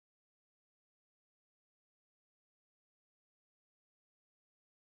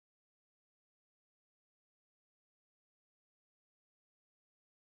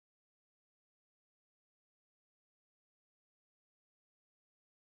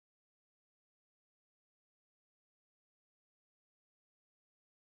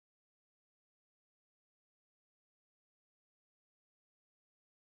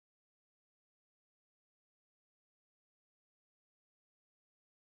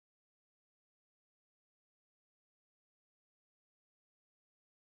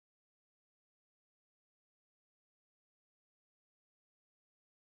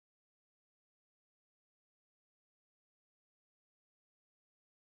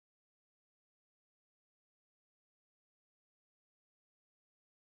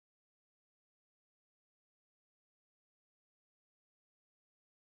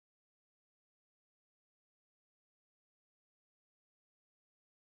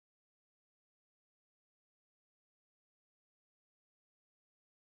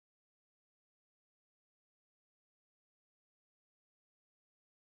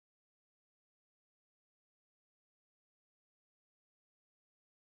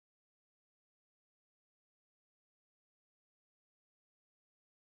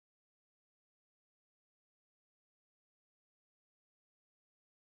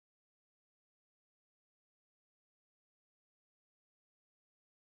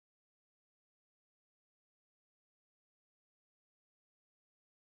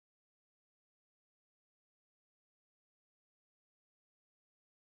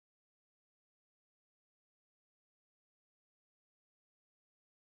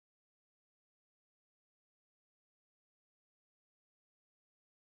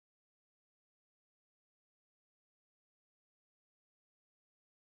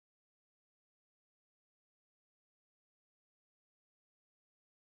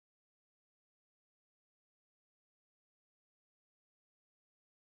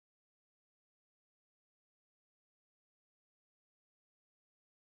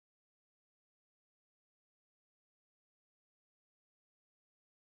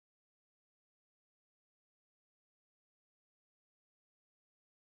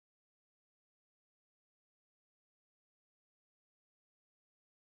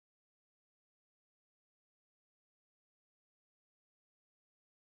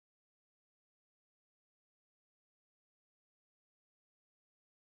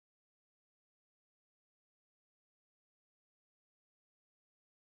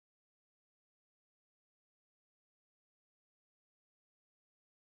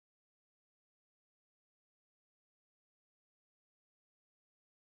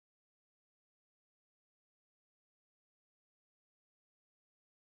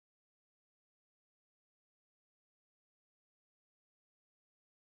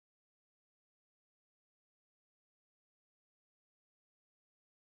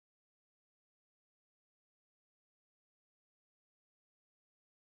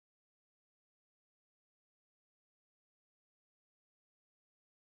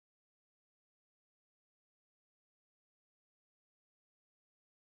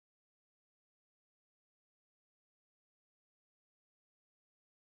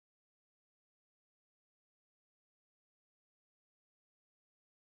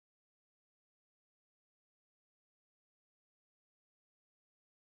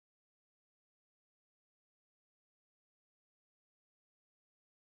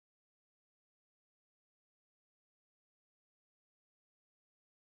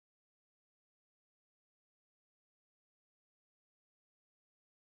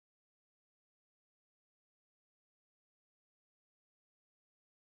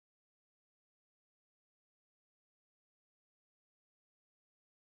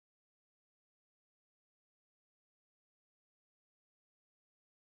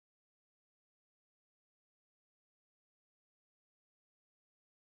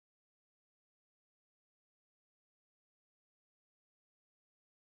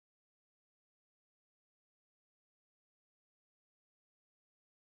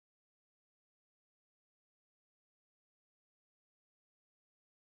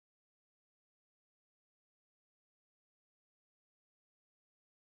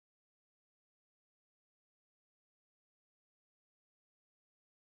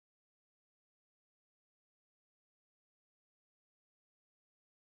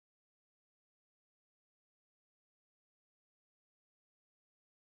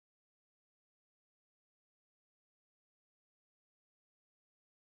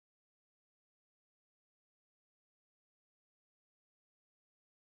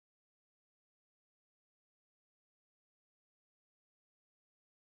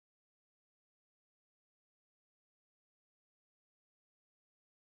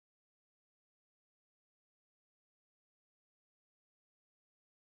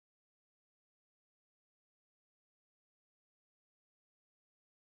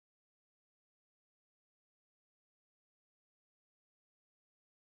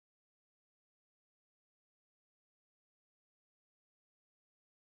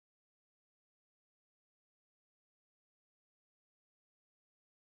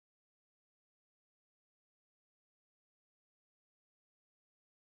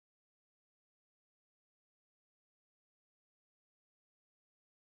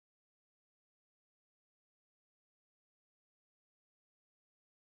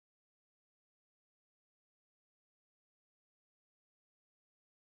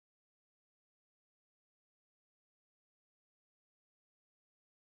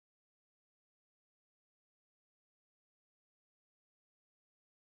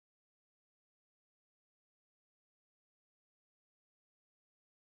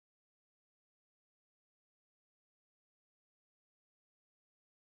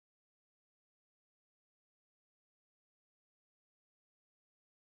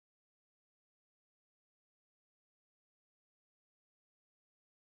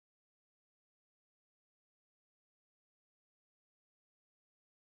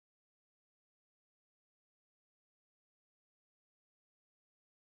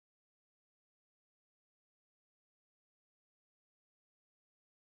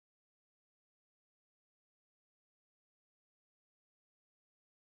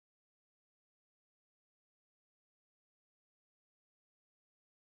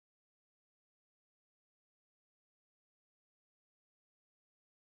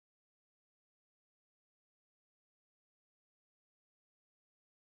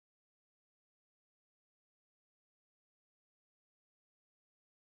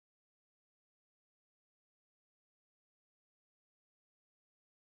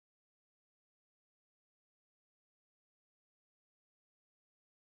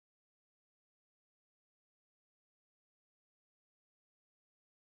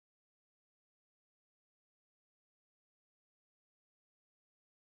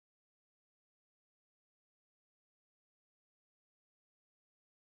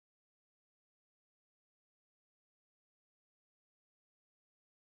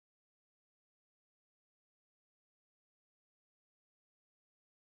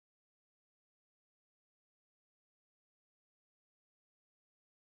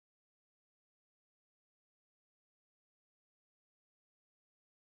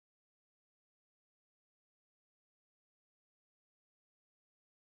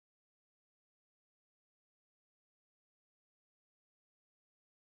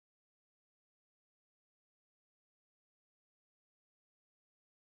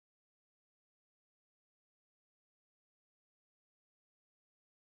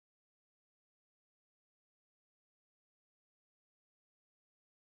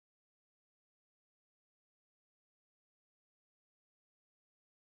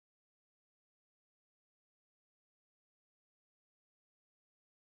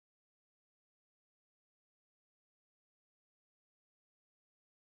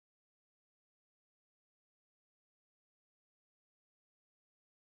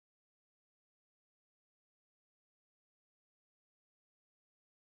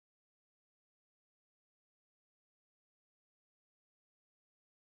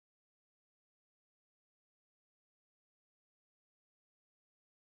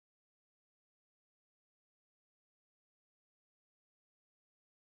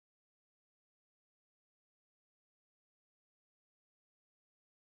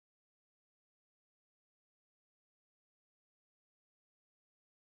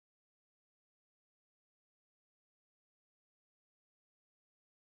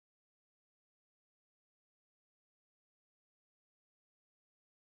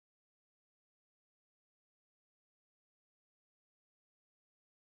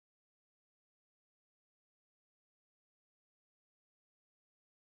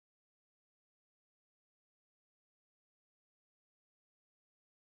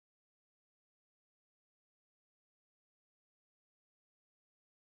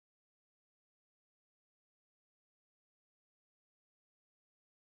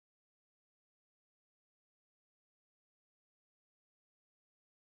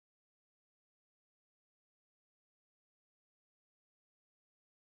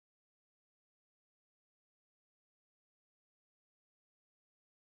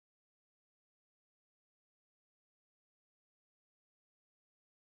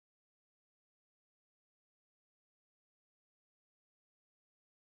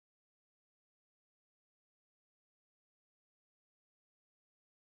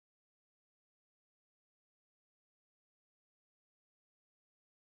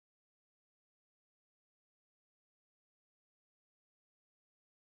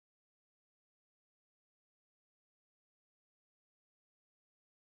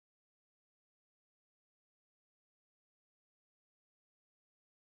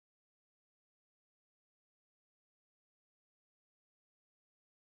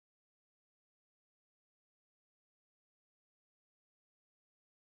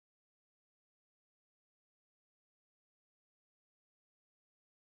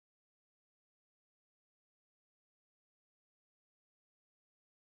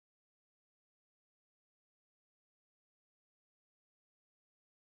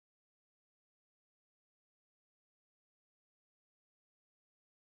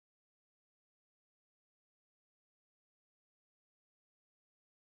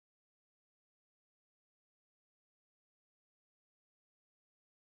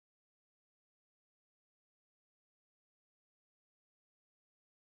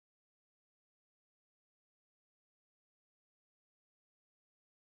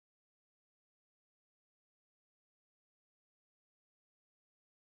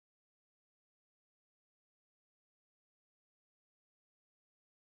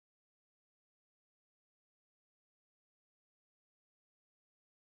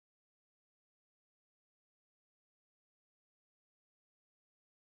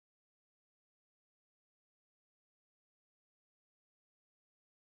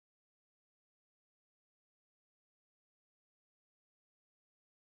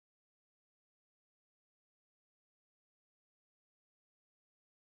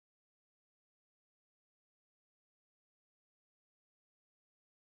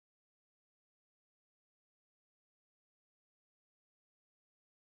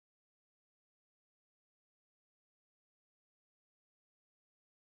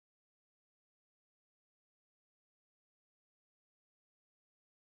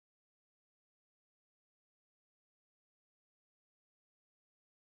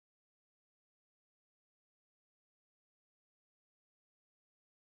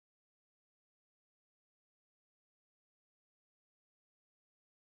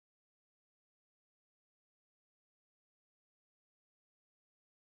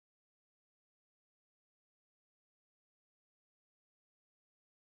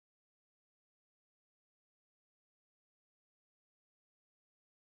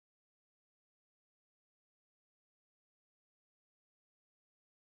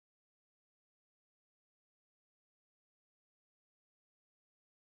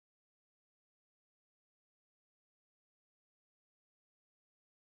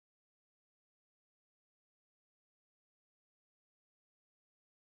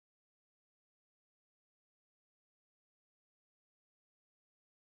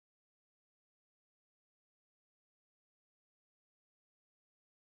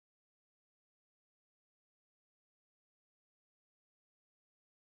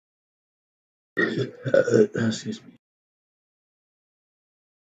Excuse me.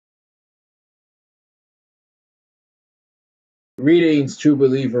 Greetings, true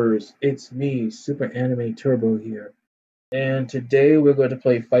believers. It's me, Super Anime Turbo here. And today we're going to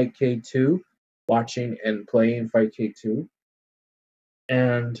play fightcade 2, watching and playing fightcade 2.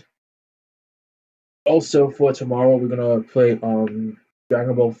 And also for tomorrow we're going to play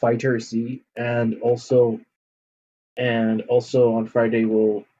Dragon Ball FighterZ, and also on Friday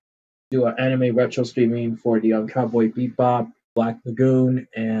we'll do an anime retro streaming for the Cowboy Bebop, Black Lagoon,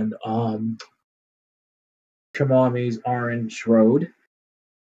 and Kamami's Orange Road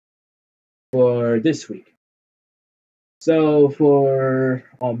for this week. So for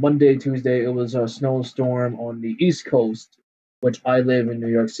Monday, Tuesday, it was a snowstorm on the East Coast, which I live in New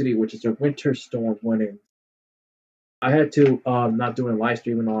York City, which is a winter storm winning. I had to not do a live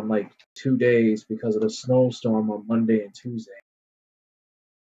streaming on like 2 days because of the snowstorm on Monday and Tuesday.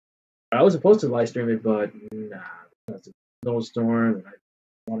 I was supposed to live stream it, but nah, because of the snowstorm, and I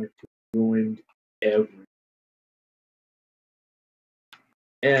wanted to ruin everything.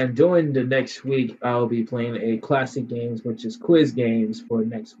 And during the next week, I'll be playing a classic games, which is quiz games for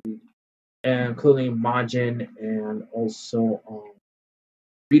next week, and including Majin, and also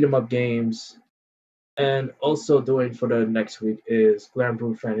beat 'em up games. And also doing for the next week is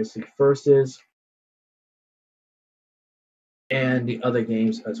Granblue Fantasy Versus, and the other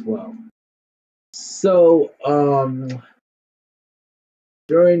games as well. So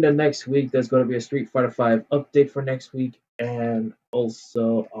during the next week, there's going to be a Street Fighter V update for next week, and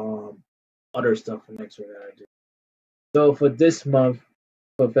also other stuff for next week that I do. So for this month,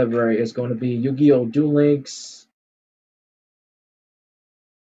 for February, it's going to be Yu-Gi-Oh! Duel Links,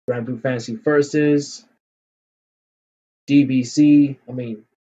 Granblue Fantasy Versus, Dragon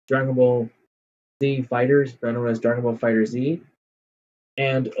Ball Z Fighters, better known as Dragon Ball FighterZ,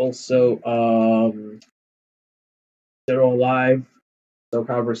 and also Dead or Alive, Soul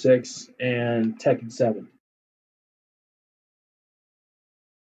Calibur 6, and Tekken 7.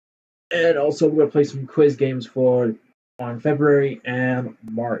 And also we're going to play some quiz games on February and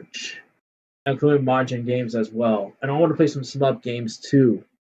March, including Majin games as well. And I want to play some Smub games too.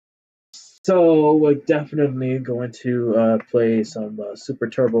 So we're definitely going to play some Super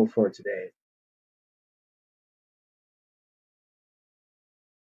Turbo for today.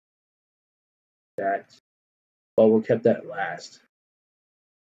 But we'll keep that last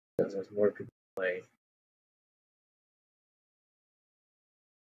because there's more people to play.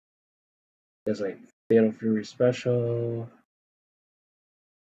 There's like Fatal Fury Special.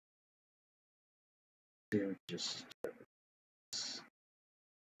 Dude,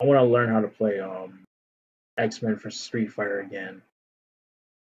 I want to learn how to play X-Men for Street Fighter again.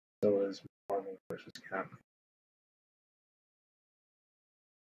 So is Marvel vs. Capcom.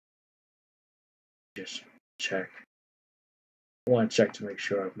 Just check. I want to check to make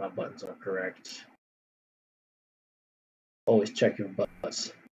sure if my buttons are correct. Always check your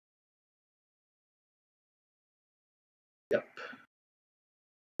buttons. Yep.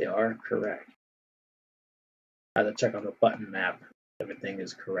 They are correct. I had to check on the button map. Everything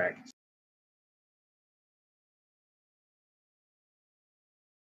is correct.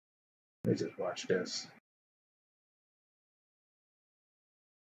 Let me just watch this.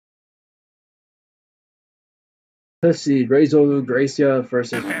 Let's see, Razor Gracia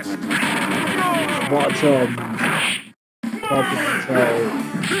versus Bottom 007.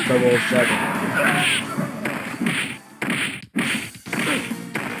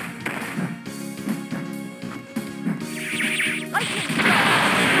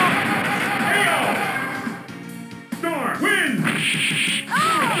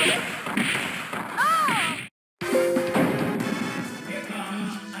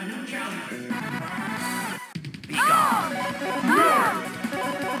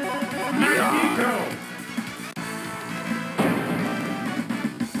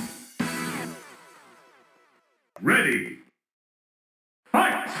 Ready!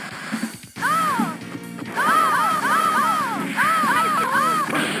 Fight!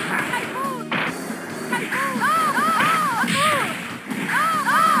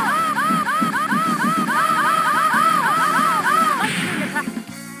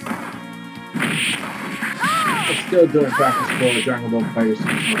 I'm still doing practice for Dragon Ball FighterZ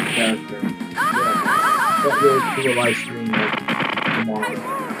character. Yeah, but we'll do a live stream like tomorrow.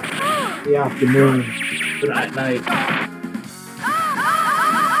 In the afternoon, but at night.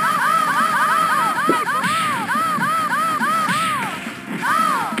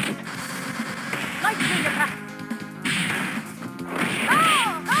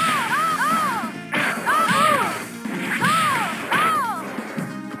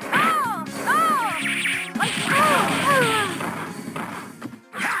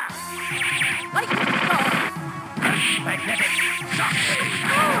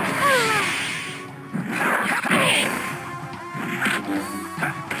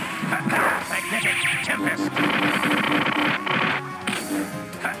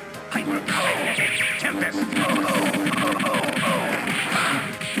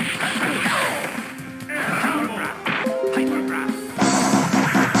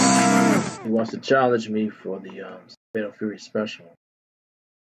 wants to challenge me for the Fatal Fury special.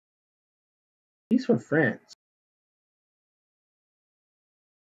 He's from France.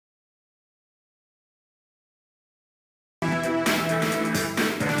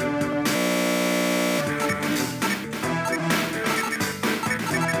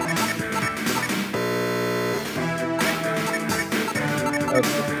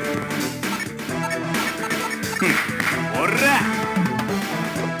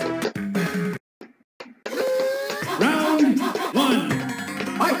 Round one.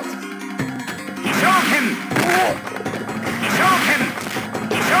 Fight!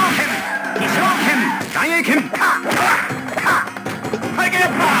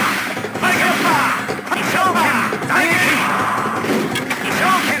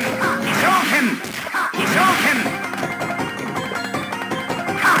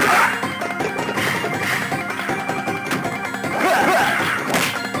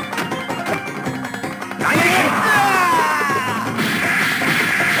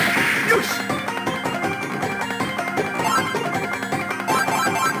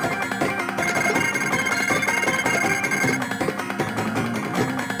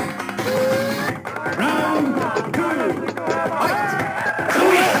 Round one. Fight!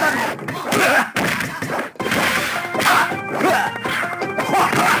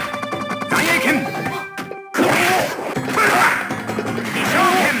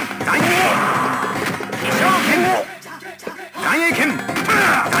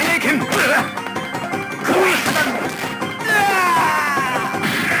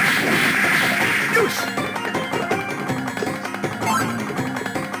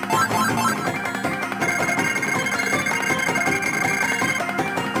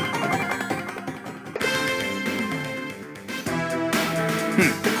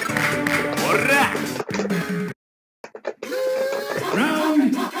 Round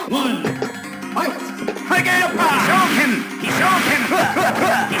one.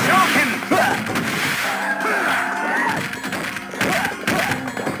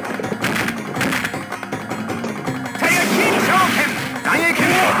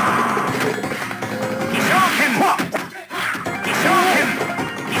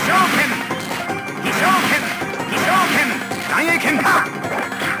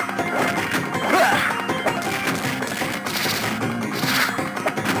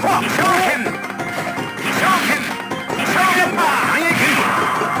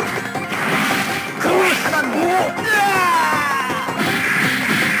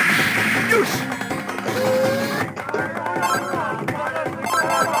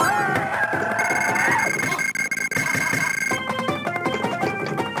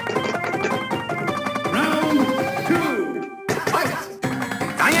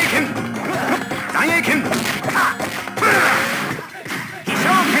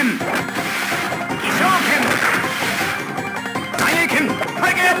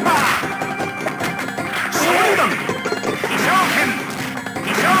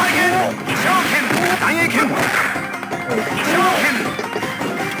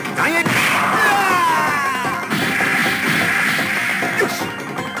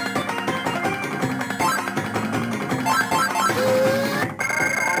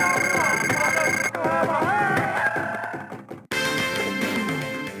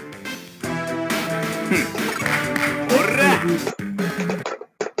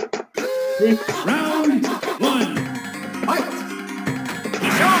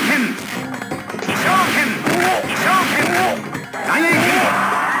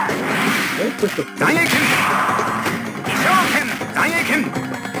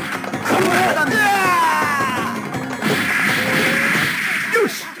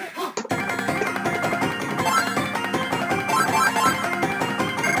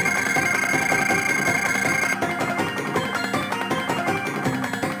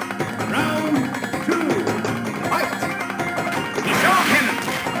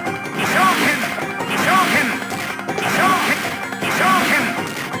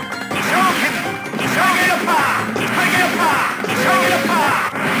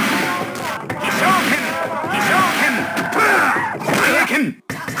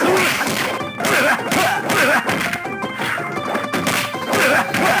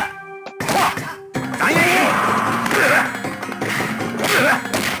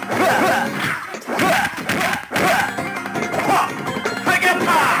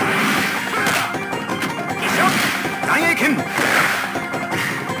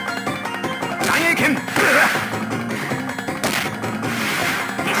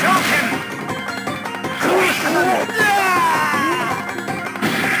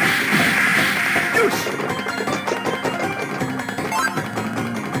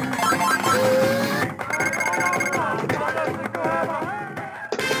 Fight!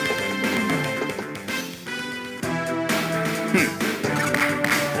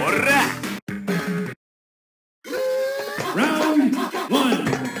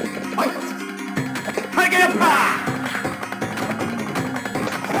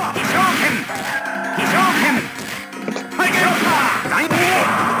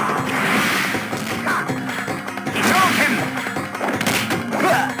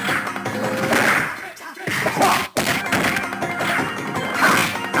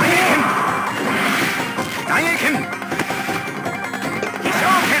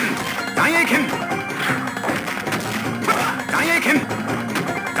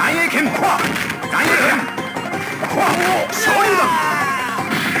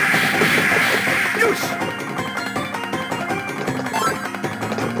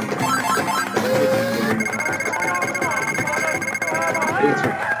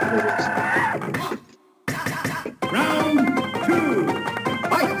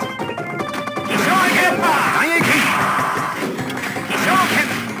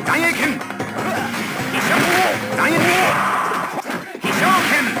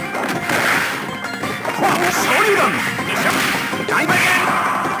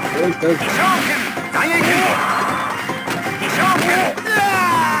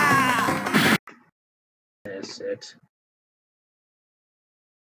 That's it.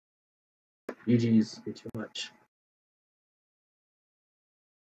 GG's be too much.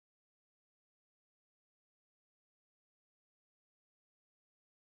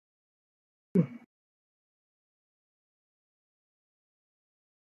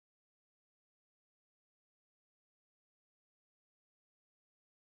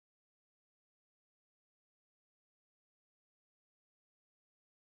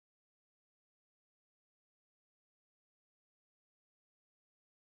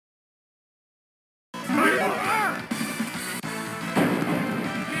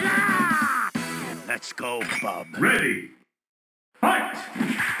 Let's go, bub. Ready. Fight!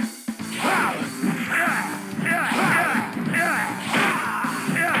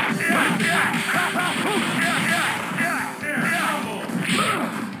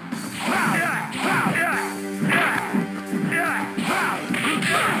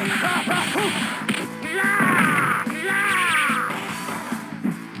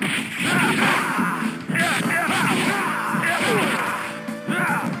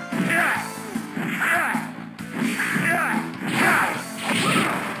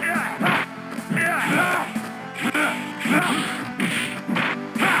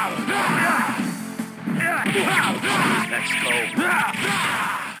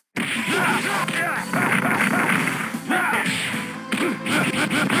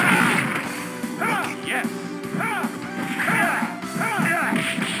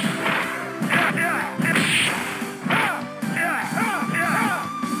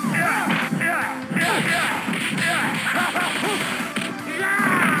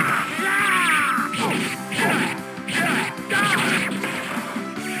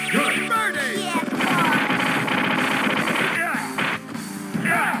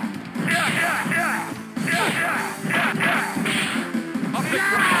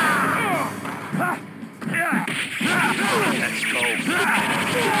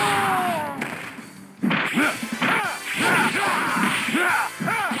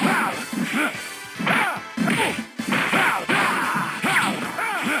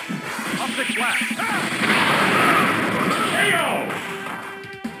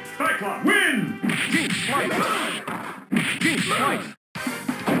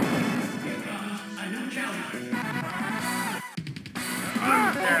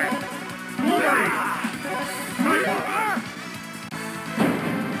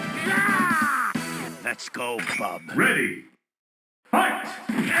 Let's go, bub. Ready. Fight!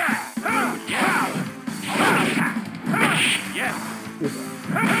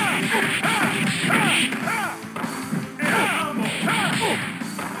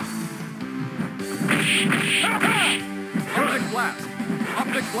 Optic blast!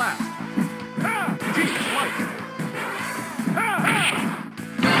 Optic blast! Deep light!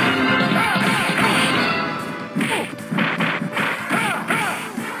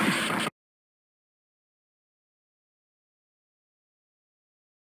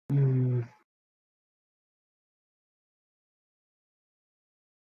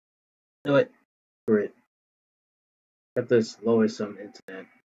 Do it. Great. Got this lower some internet.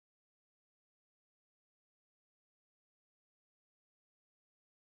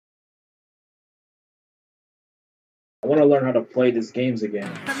 I want to learn how to play these games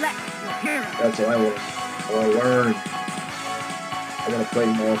again. That's what I want. I want to learn. I want to play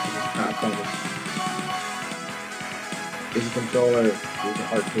more for this Pathfinder. Use a controller. Use an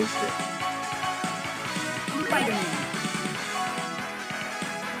artistic.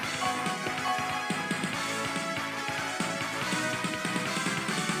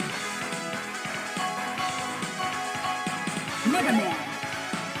 Mega Man.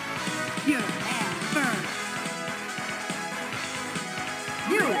 Pure and burn.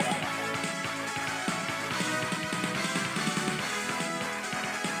 You.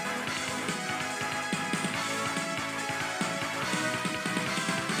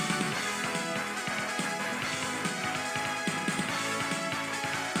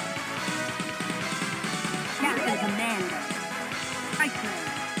 Captain Commander. Iceman.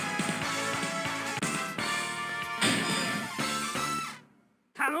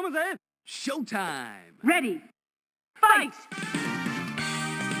 Showtime! Ready. Fight!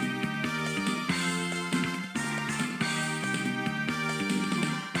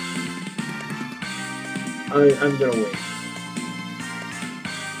 I'm gonna wait.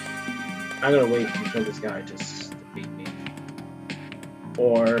 I'm gonna wait until this guy just defeats me.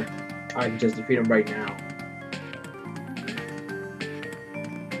 Or I can just defeat him right now.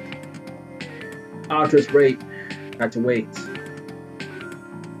 I'll just wait. Got to wait.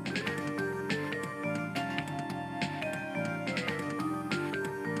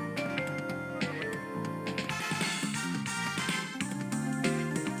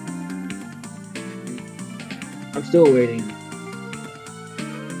 I'm still waiting.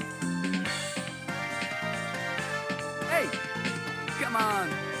 Hey! Come on!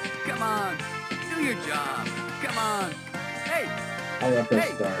 Come on! Do your job! Come on! Hey! I'll let them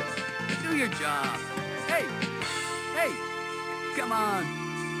Hey! start. Do your job! Hey! Hey! Come on!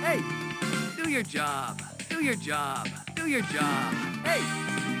 Hey! Do your job! Do your job! Do your job! Hey!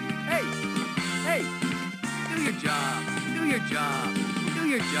 Hey! Hey! Do your job! Do your job! Do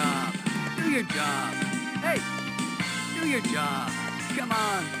your job! Do your job! Hey! Do your job! Come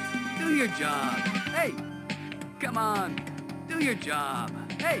on! Do your job! Hey! Come on! Do your job!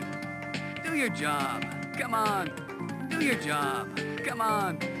 Hey! Do your job! Come on! Do your job! Come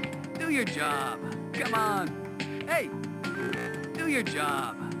on! Do your job! Come on! Hey! Do your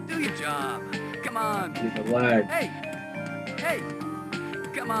job! Do your job! Come on! With the lag. Hey! Hey!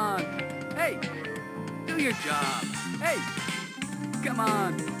 Come on! Hey! Do your job! Hey! Come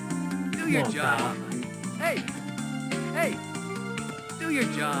on! Do your Come on, job! Hey! Hey! Do your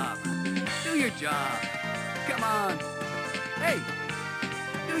job! Do your job! Come on! Hey!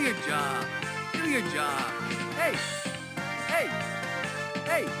 Do your job! Do your job! Hey! Hey!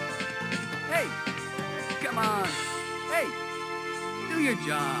 Hey! Hey! Come on! Hey! Do your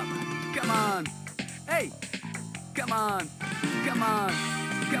job! Come on! Hey! Come on! Come on!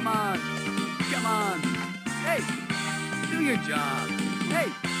 Come on! Come on! Hey! Do your job! Hey!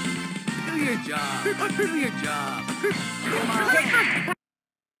 Do your job! Do your job! Come on!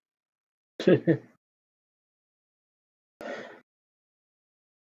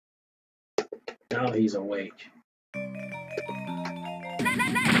 Now he's awake.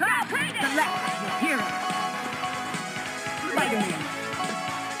 Select your hero. Spider-Man.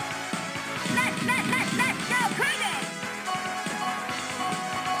 Let's go crazy!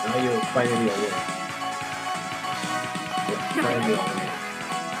 Now you're finally awake. You're finally awake.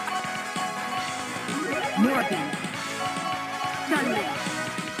 Morgan. Sunday.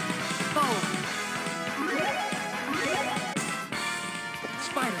 Bold.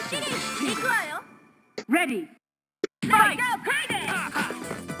 Spider Sense team. Ready. Fight!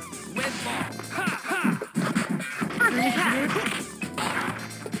 With ball. First attack.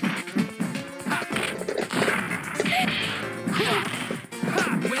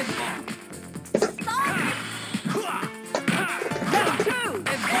 With ball. Level 2.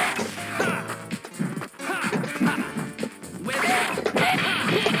 With ball. With ball.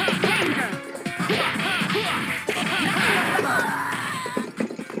 Danger.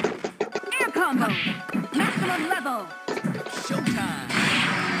 Air combo. Maximum level. Showtime.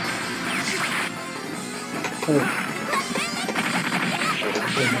 Oh,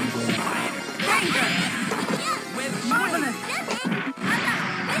 Danger. With Marvelous.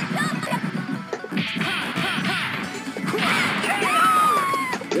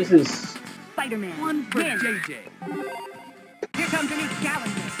 this is Spider-Man. one for Win. JJ. Here comes a new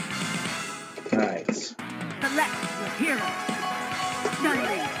challenger. nice. Select your hero.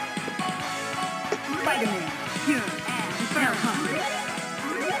 Sunday. Spider-Man. Pure and fair.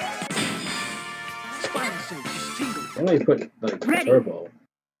 Spider Sense tingle. Why don't you put like Ready. turbo?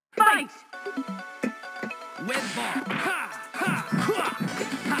 Fight! With ball.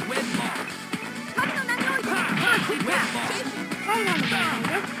 With ball. First With attack. ball. Right on the ground.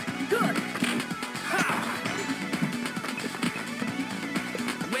 Good.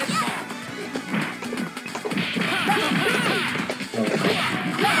 With ball.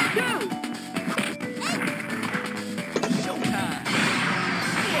 Level 2. Showtime.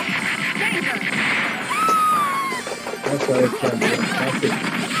 Danger. That's why it's done. That's it.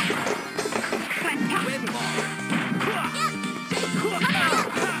 Fantastic. With ball.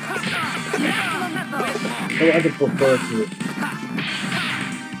 Maximum level. With ball. I would prefer to.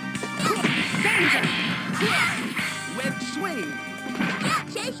 Danger. With swing.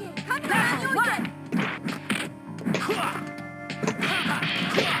 Level 1.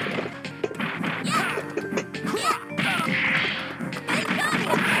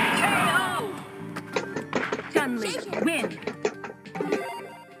 KO. Dunley. Win.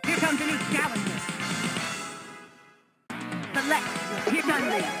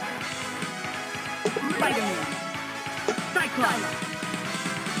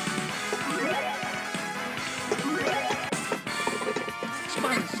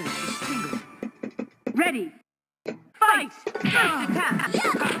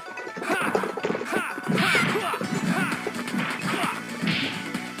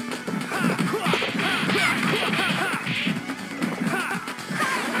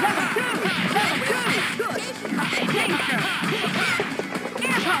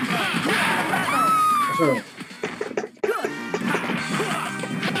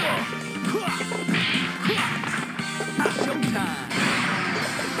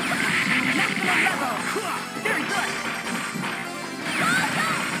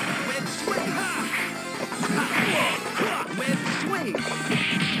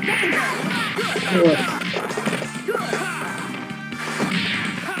 Good.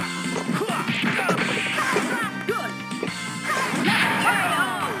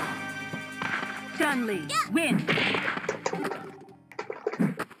 Chun-Li, win.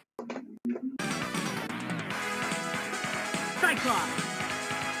 Cyclops.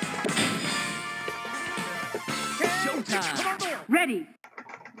 Showtime. Ready.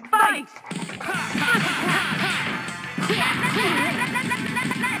 Fight!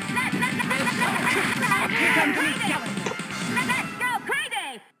 Here comes the challenge. Let's go crazy!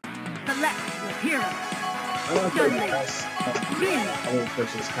 Select your hero. I want the best of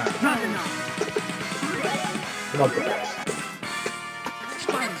versus Kyle. Roddenov. Not the best.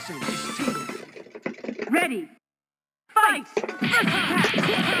 Spider sense is tingling. Ready. Fight!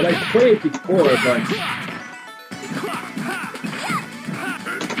 But I played it before, but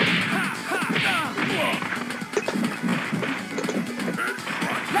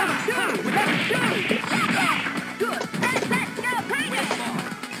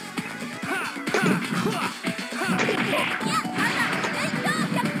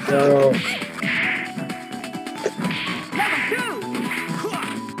so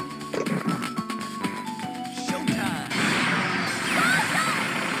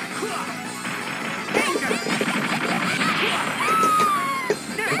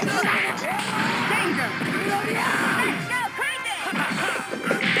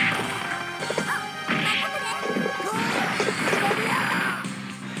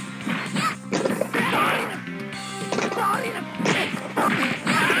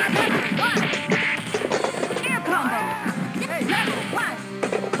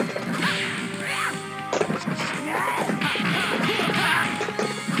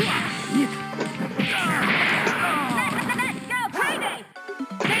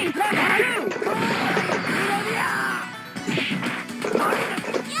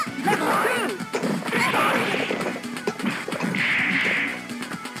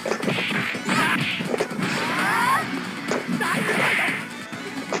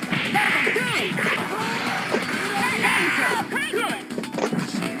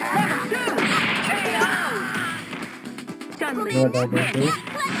you know what I'm gonna do?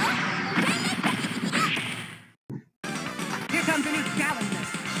 Here comes a new challenger.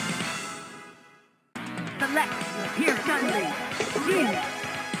 Select your hero. Chun-Li. Green.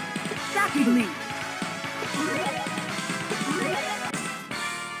 Shockingly.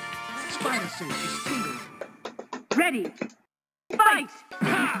 Spider sense is tingling. Ready. Fight!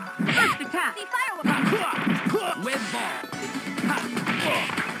 First attack. Web ball.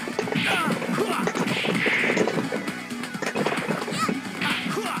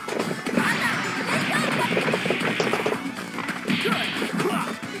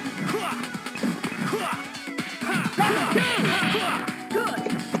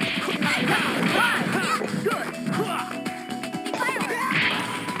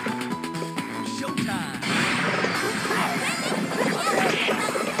 Showtime.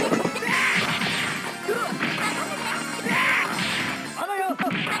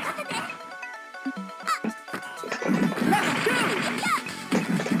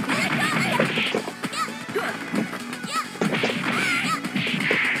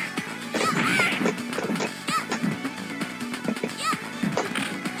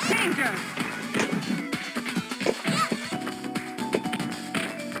 Danger!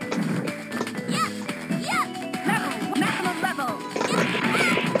 Level! Maximum level!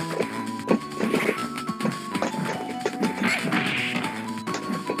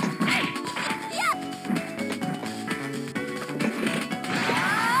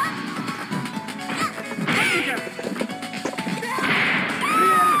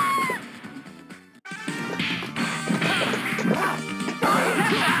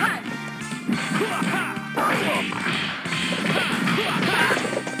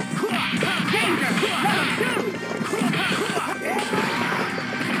 Danger!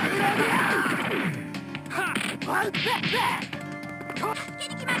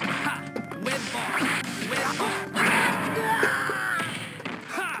 Web ball. Web ball.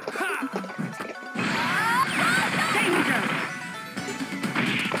 Danger!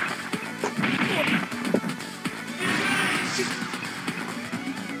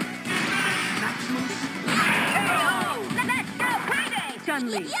 Let's go crazy!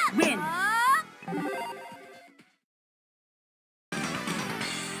 Chun-Li, win!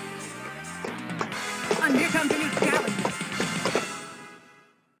 And here comes a new challenger.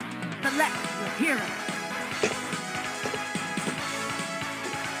 Select your hero.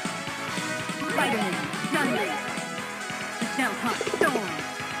 Spider-Man, Chun-Li. Shell Hunt, Storm.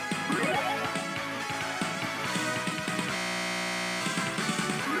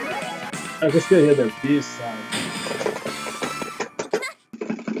 I can still hear the beast sound.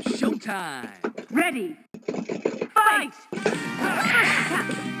 Showtime. Ready. Fight!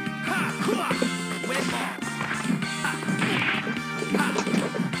 Win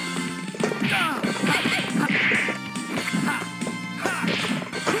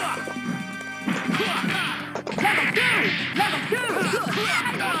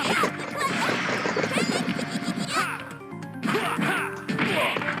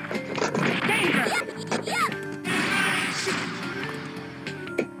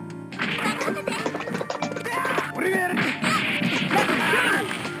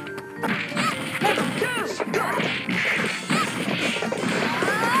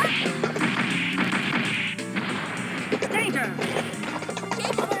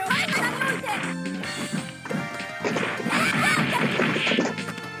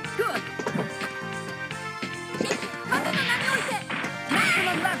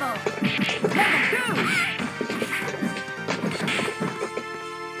ball.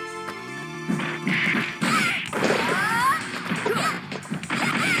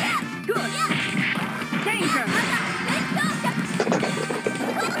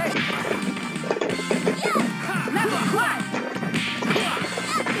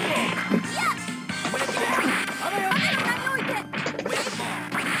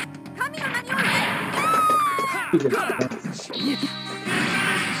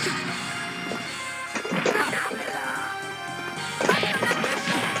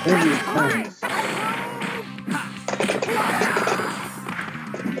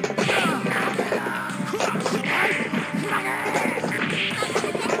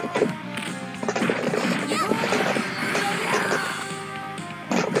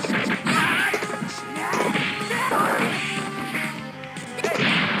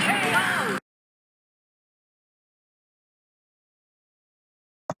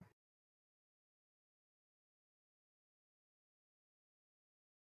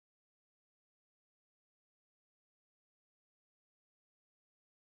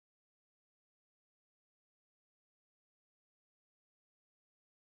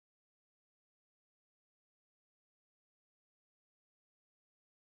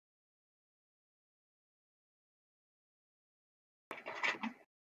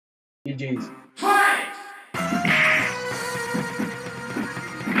 GG's.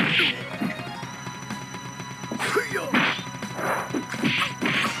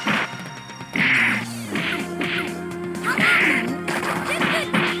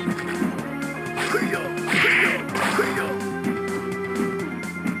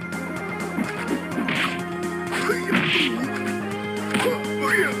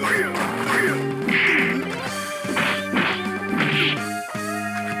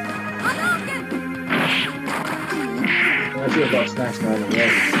 I should have bought snacks now on the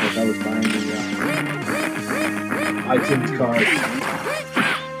road because I was buying the iTunes card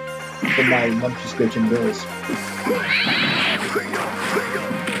for my month subscription bills.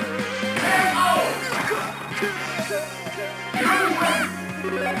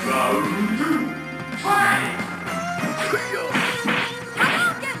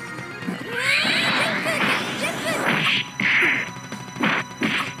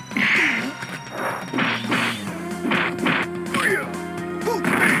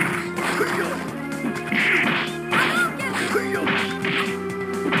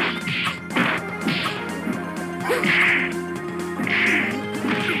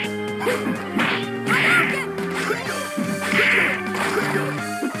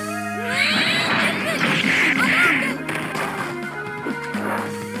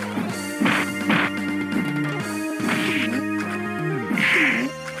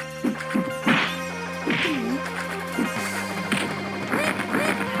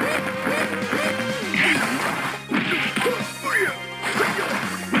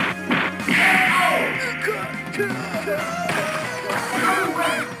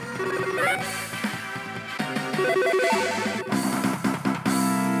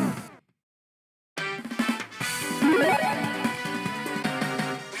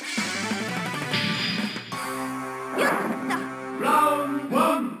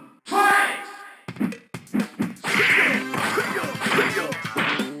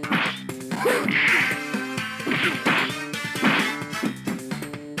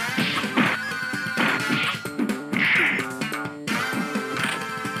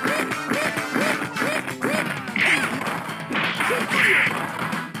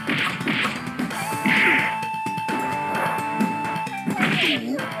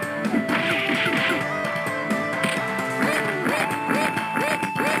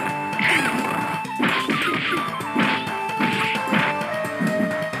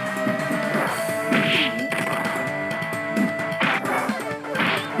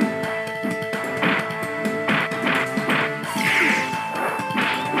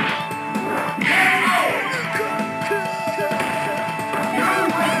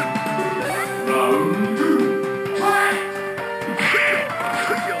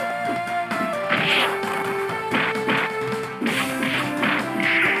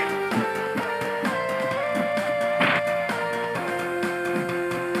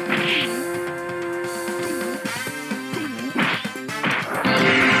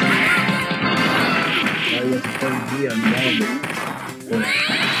 be a normal.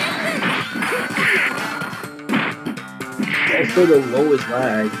 Also the lowest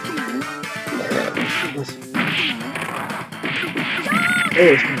lag. Oh,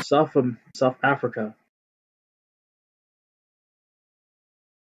 it's from South Africa.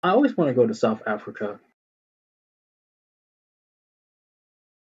 I always want to go to South Africa.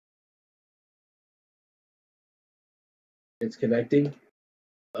 It's connecting.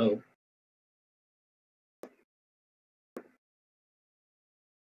 Oh.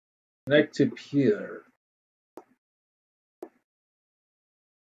 Connect to peer.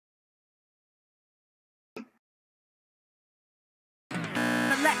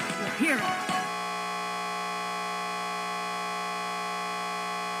 Select your hero.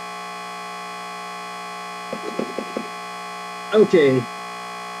 Okay.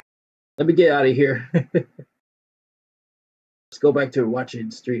 Let me get out of here. Let's go back to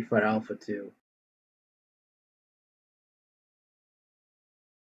watching Street Fighter Alpha 2.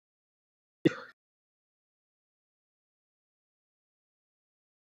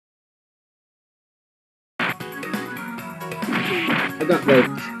 I got like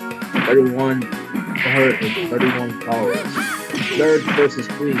 31 hurt and 31 followers. Third versus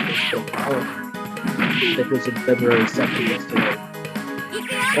Queen is so powerful. That was in February 2nd yesterday.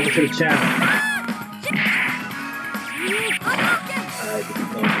 Welcome to the channel. I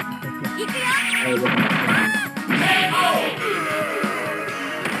didn't know. I look at my phone.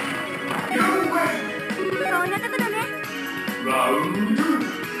 Round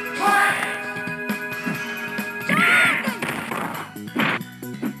fight!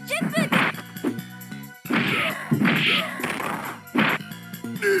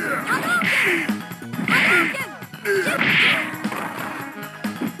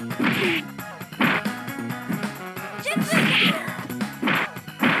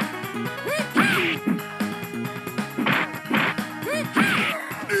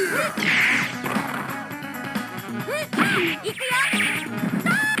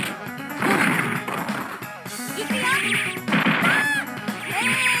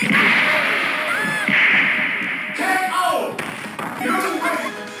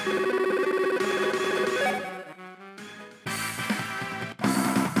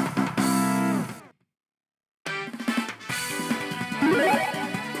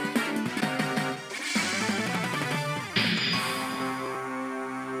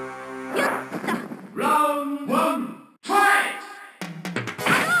 Round one, fight!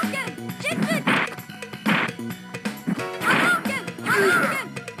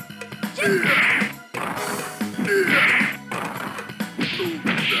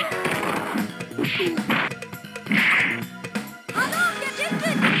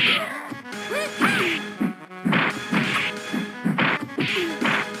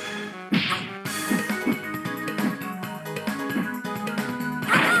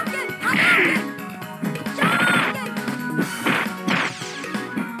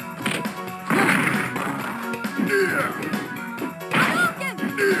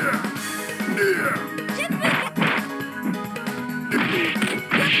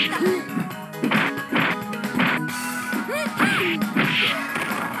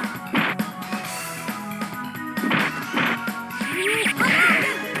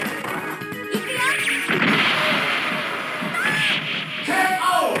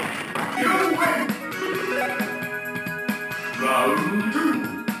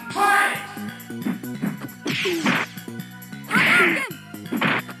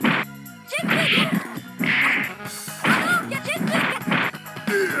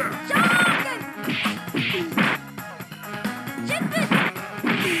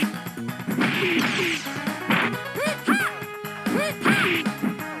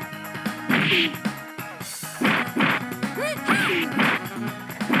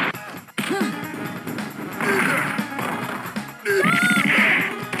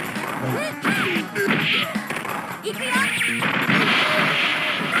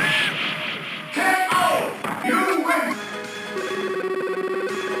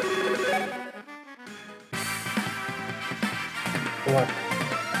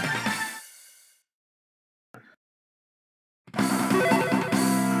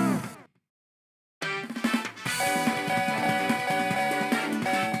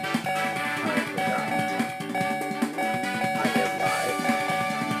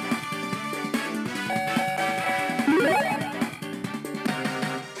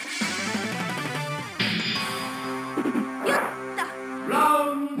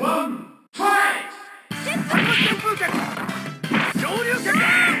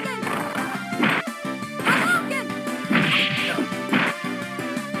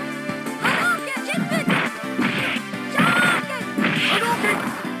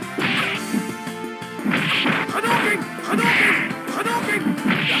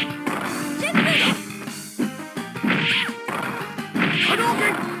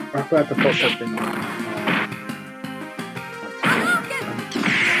 forgot to post something on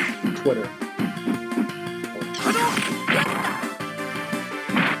Twitter.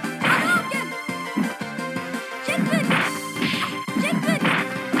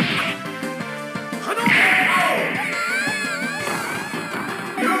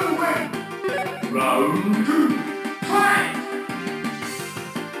 Round 2, fight!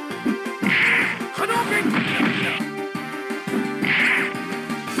 Hadouken!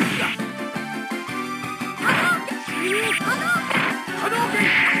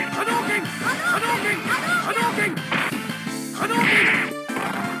 Hadouken! Hadouken! Hadouken! Hadouken! Hadouken!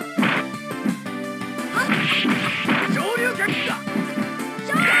 Shoryuken!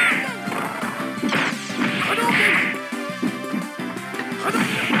 Hadouken!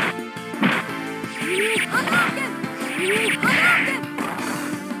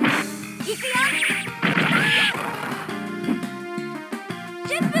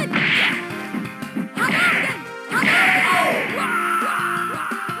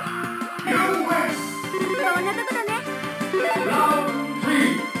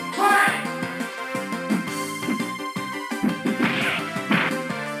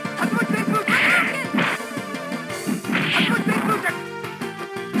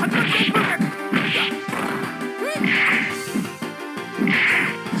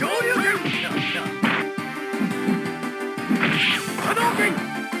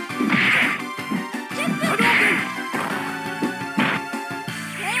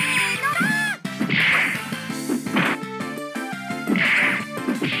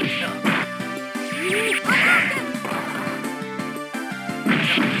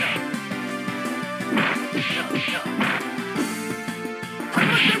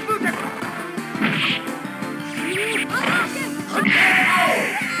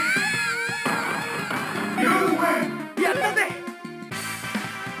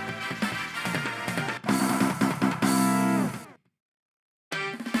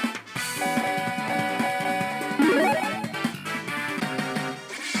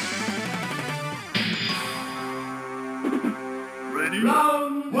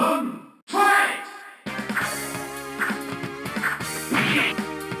 Round 1, fight!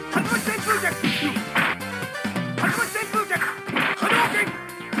 Hadouken! Hadouken! Hadouken!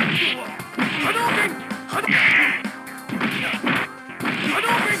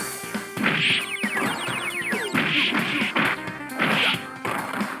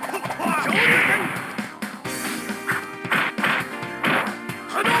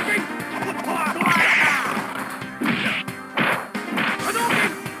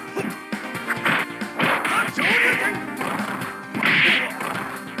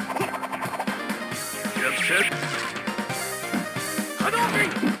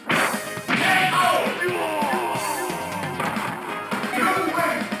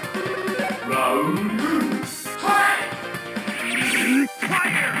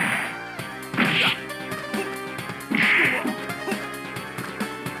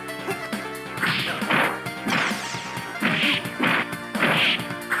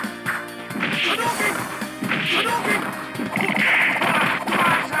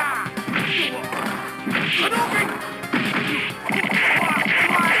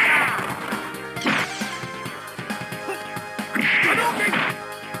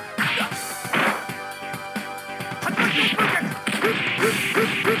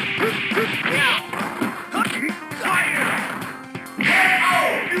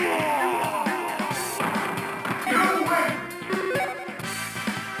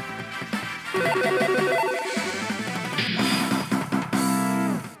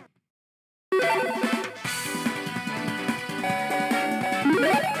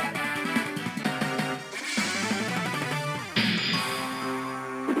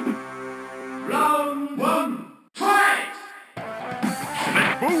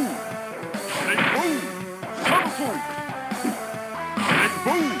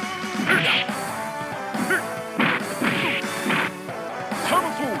 Hadouken!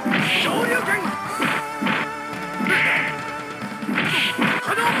 Shoryuken!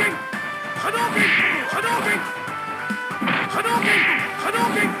 Hadouken! Hadouken!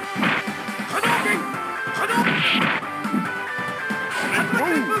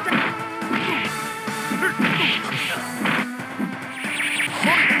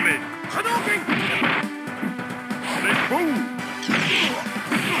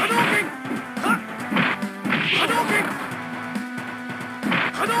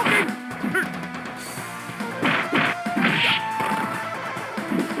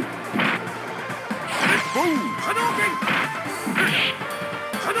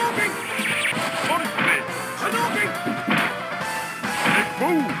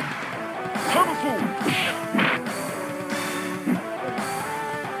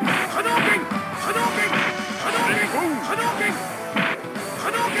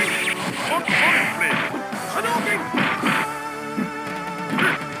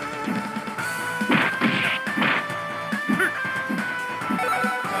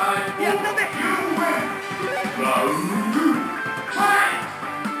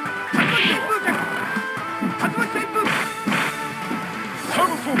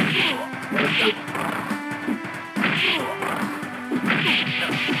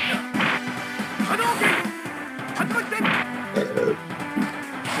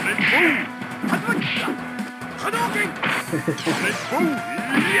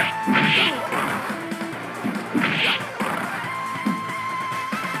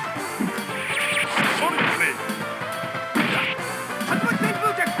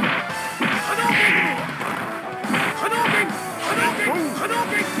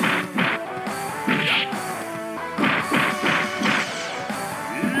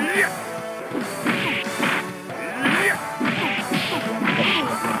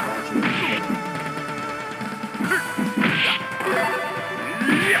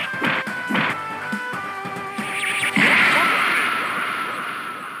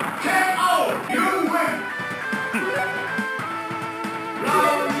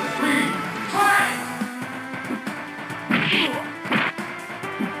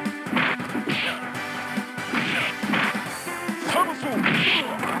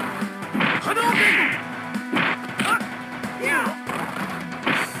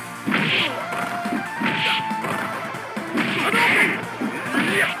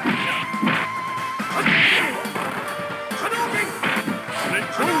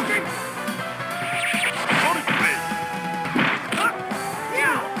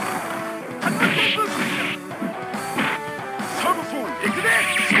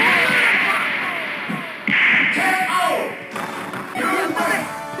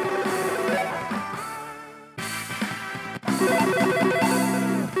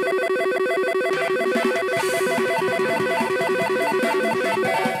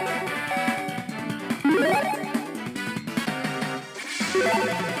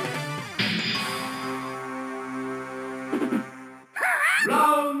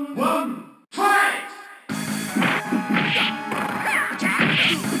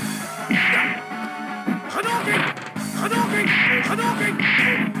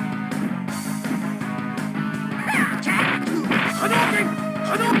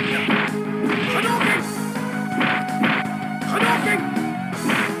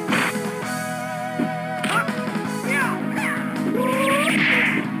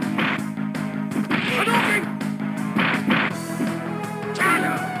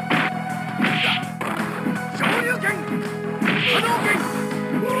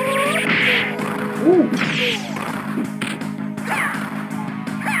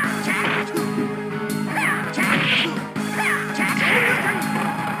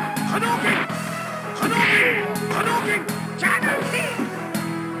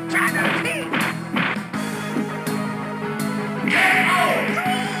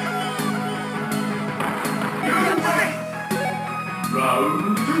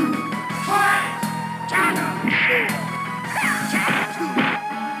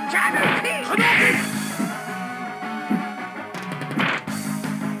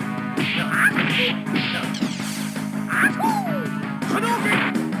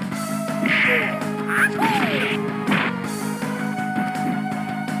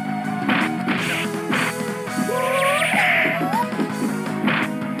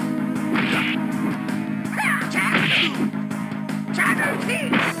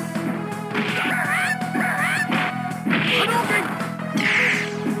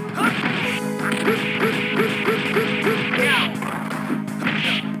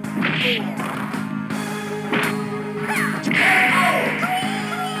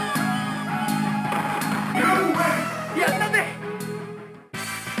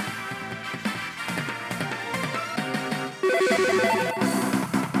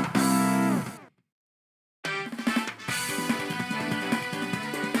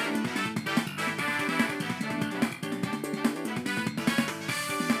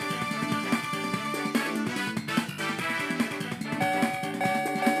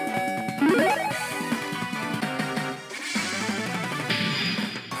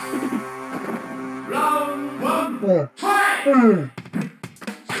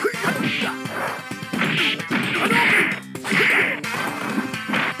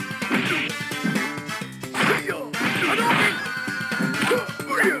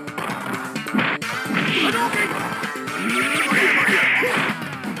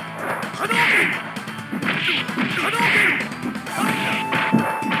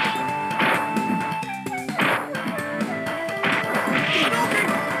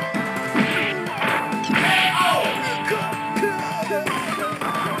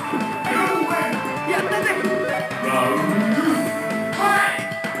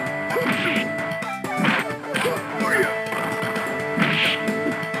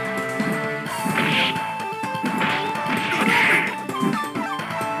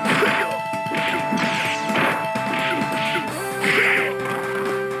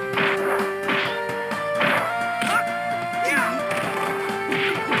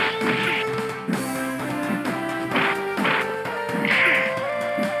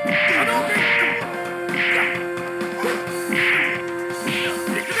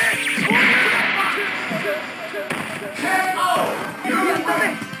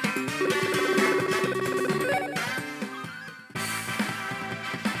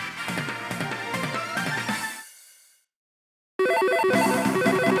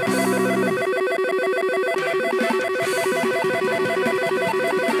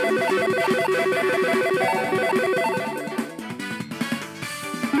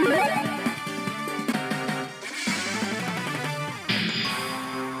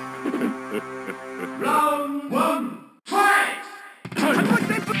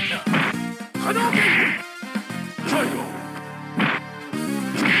 Hadouken!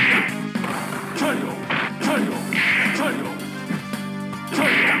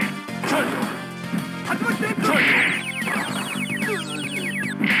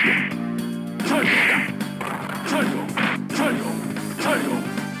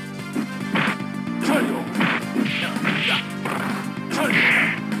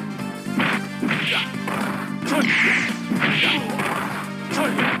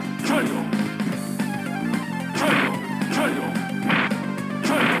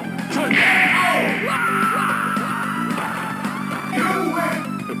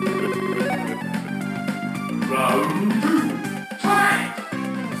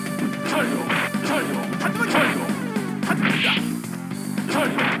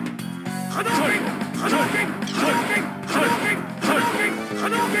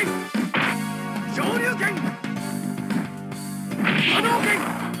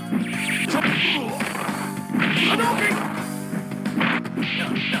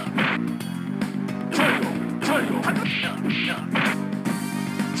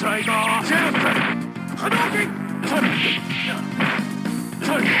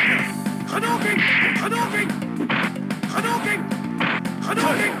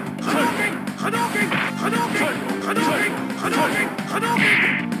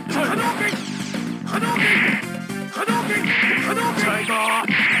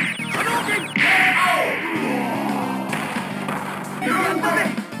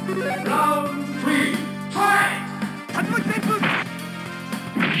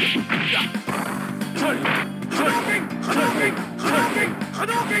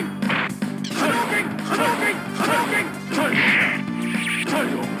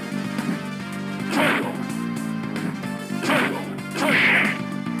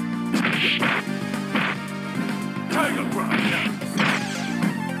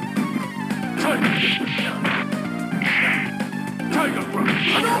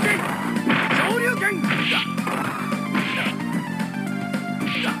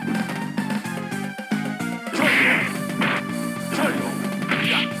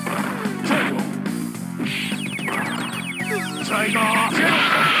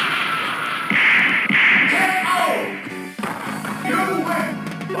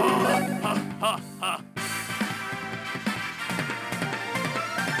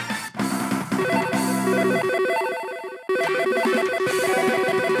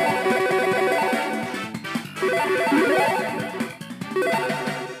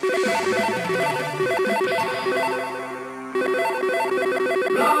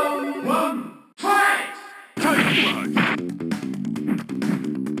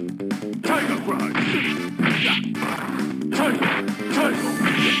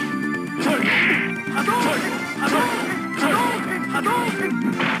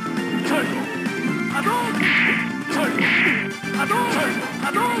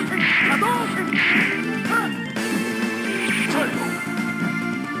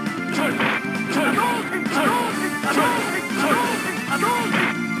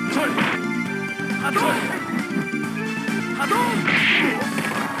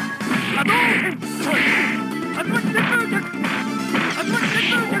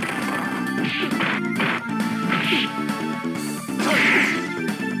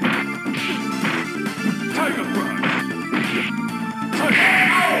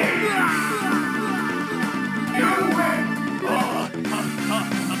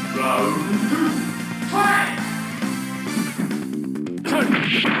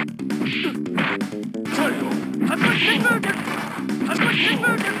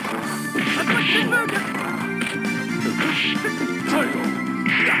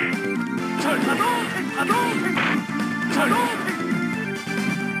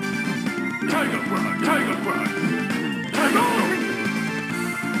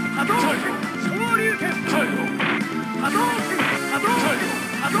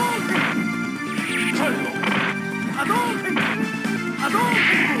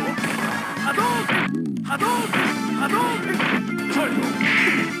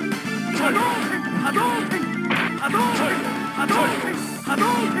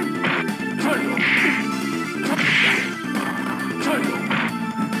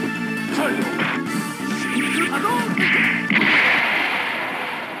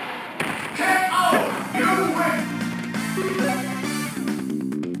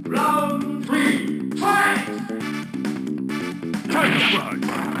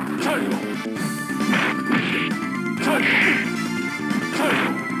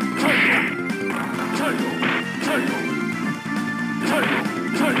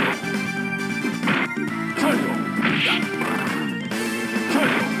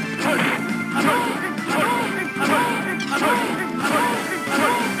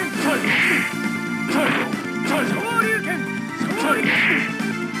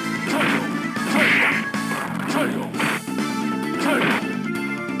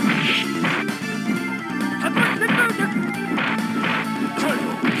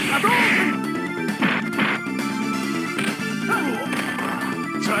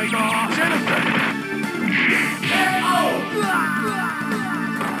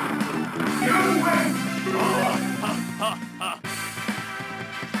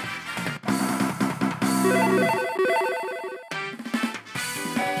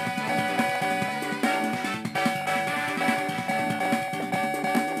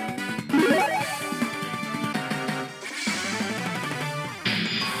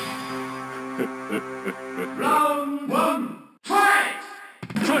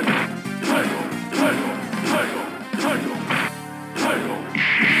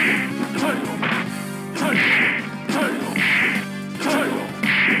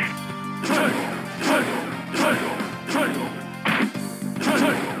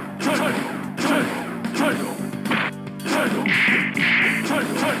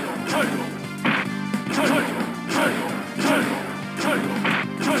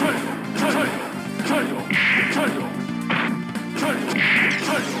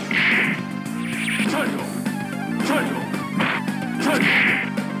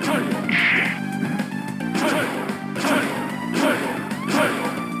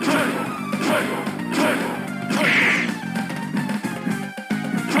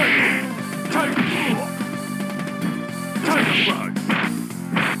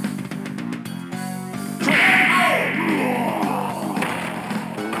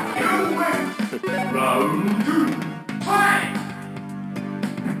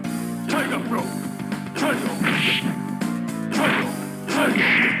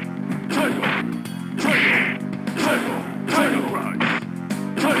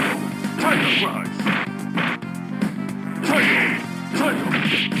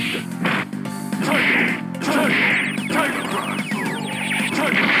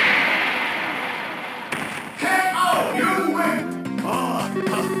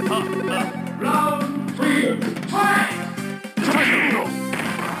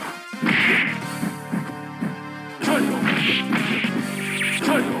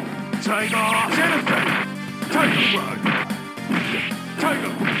 Tiger! Genocide! Tiger Frog!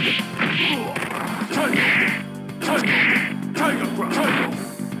 Tiger! Tiger! Tiger! Tiger Frog!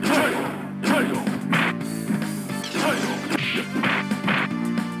 Tiger! Tiger! Tiger! Tiger!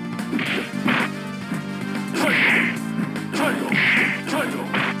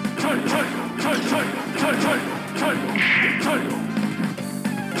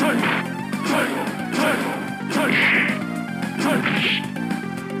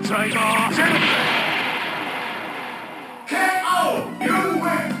 K.O. You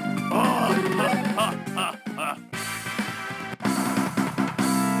win!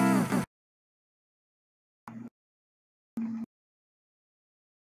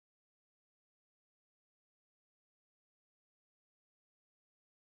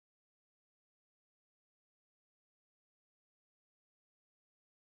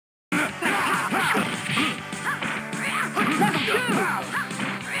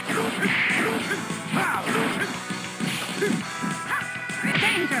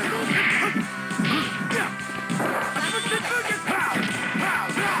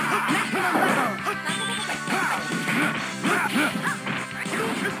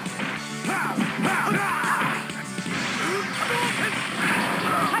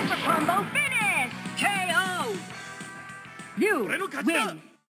 You win!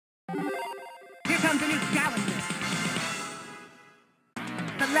 Here comes a new challenger.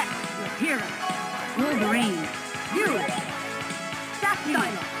 Select your hero. Wolverine. You.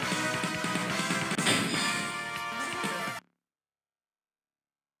 Style.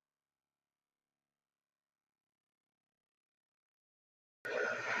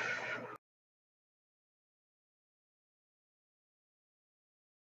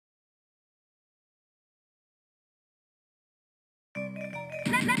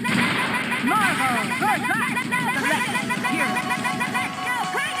 Marvel!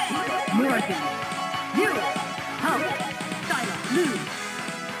 Morgan! You! Hulk! Stylo! Lou!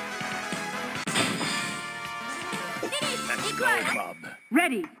 Let's go, Bob.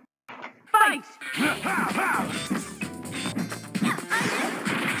 Ready! Fight!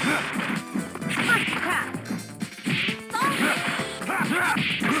 First attack!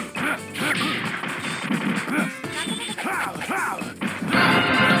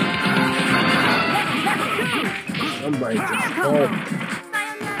 Somebody just called.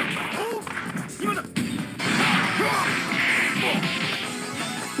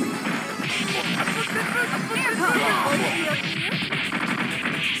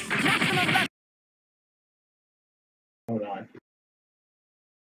 Hold on.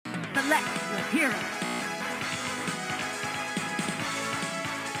 Select your hero.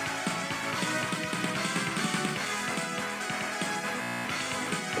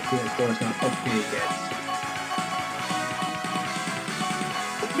 Okay, of course, not updated yet.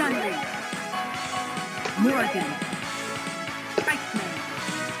 Dunley. Morgan. Iceman.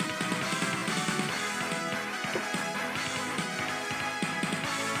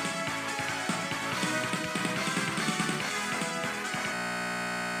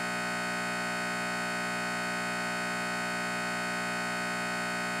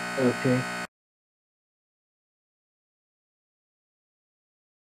 Okay.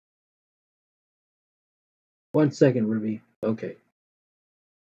 One second, Ruby. Okay.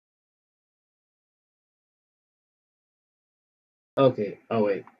 Okay. I'll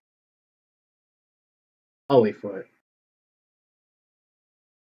wait. I'll wait for it.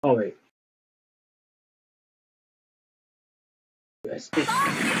 I'll wait. Yes.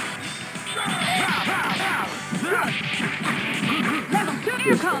 Level 2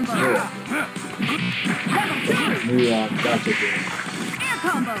 air combo. Level 2 New gotcha game. air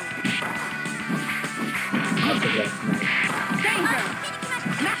combo. That's the best night. Danger.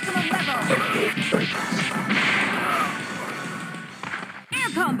 Maximum level. Air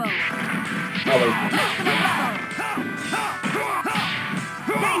combo. I'll wait for it. Maximum level.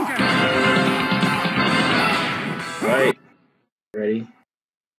 Danger. Alright. Ready?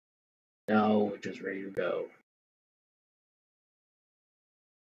 Now we're just ready to go.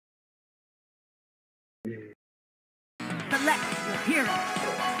 Select your hero.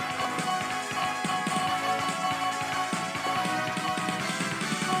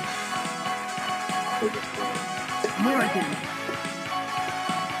 Morgan.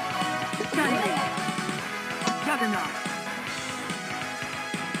 Dunley. Juggernaut.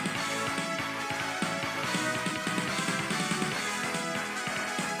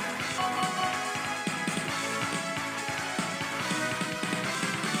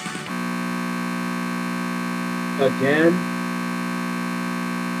 Again?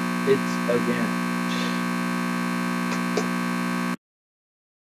 It's again.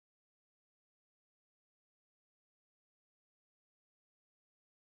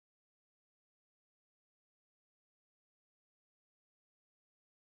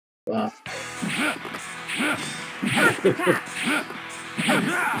 Buff. First attack.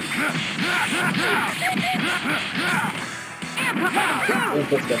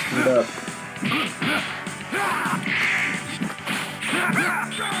 Input that speed up.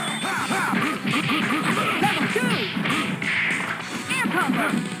 Level 2. Air combo.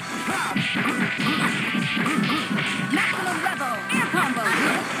 Maximum level. Air combo.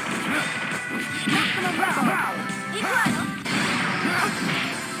 Maximum level. Igual.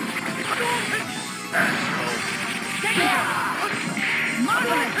 Danger.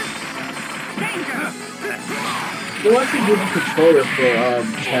 Marvelous. Danger. We'll actually give a controller for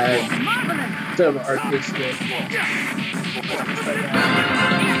tag. Marvelous. Some arcade stick.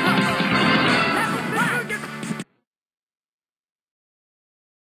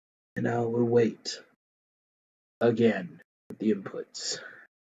 And now we'll wait again with the inputs.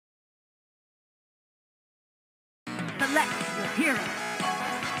 Select your hero.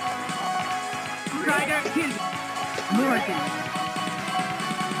 Strider King. Morgan.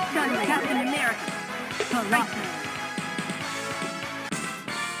 Stunning Captain America. Politeness.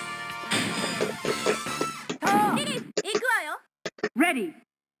 Ready.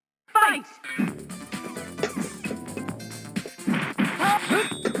 Fight!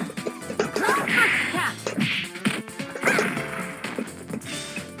 Attack!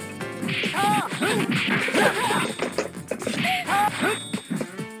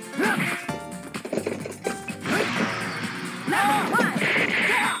 Level 1!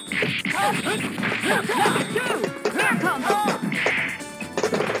 Level 2! Air combo!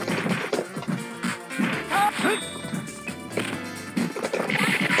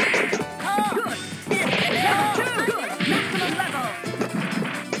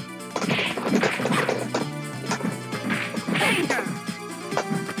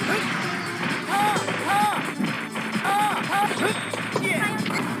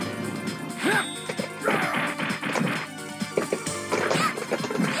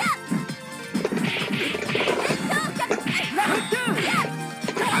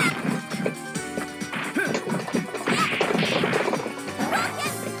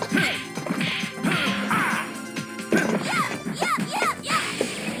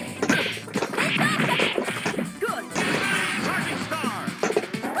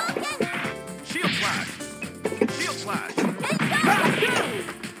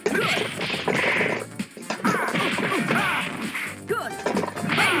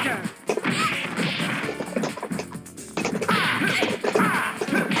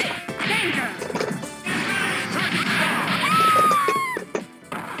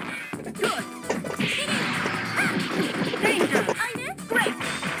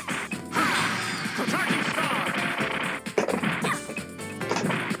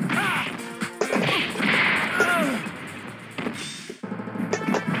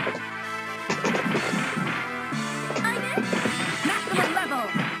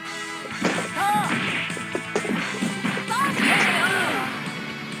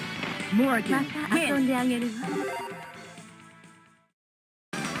 Morgan, win.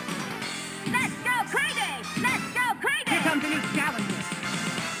 Let's go crazy! Let's go crazy! Here comes a new challenger.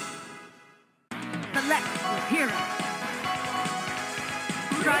 Select your hero.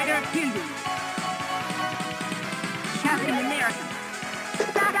 Strider King. Captain America.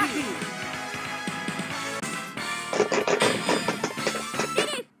 Saki.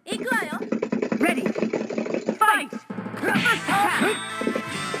 Ready. Fight! First attack!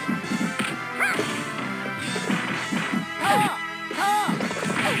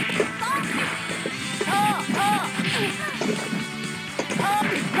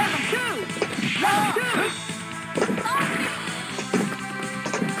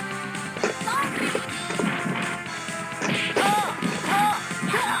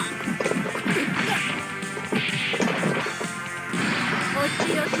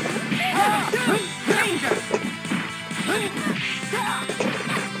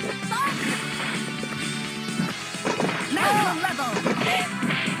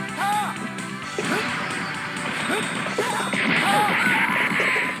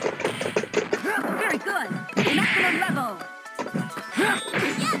 Very good. Maximum level.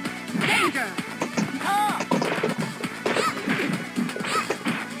 Danger.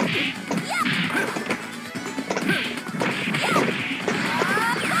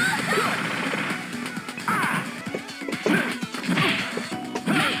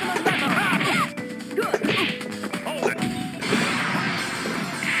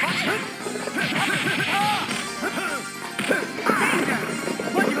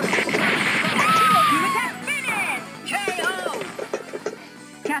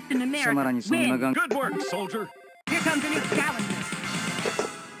 Captain America, win. Good work, soldier. Here comes a new challenger.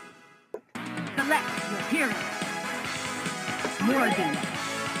 hero. Morgan.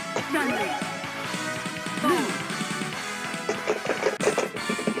 Sunday. Boom.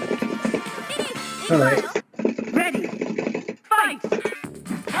 All right. Ready. Fight.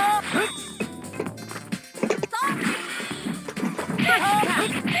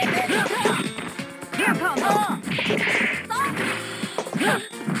 Here comes.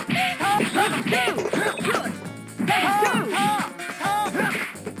 Level 2. Good. Level 2.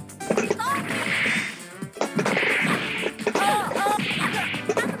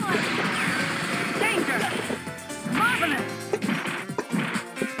 Danger. Marvelous.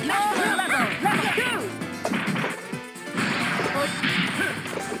 Next level. Level 2.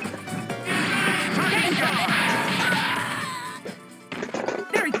 Danger.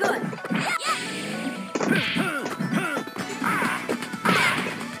 Very good.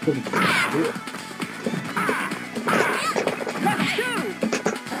 Level 2.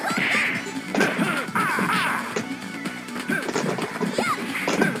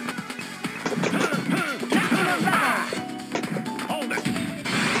 National level. Hold it.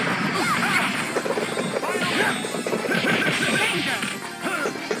 Danger.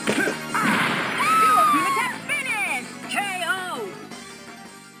 Dual team attack finish. KO.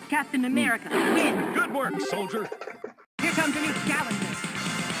 Captain America win. Good work, soldier. Here comes a new challenger.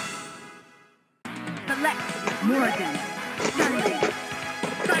 Select Morgan, Sunday,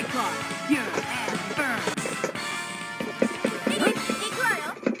 Cyclops, Pure, and Burn.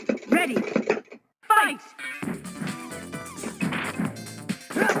 Ready. Fight!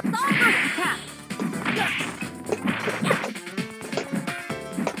 First attack.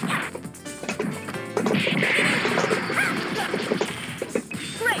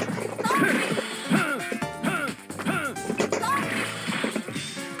 Great.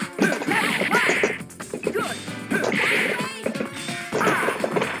 Good.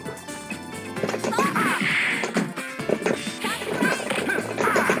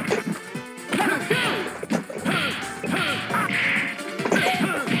 Level 2.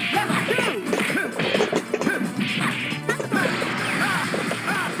 Level 2.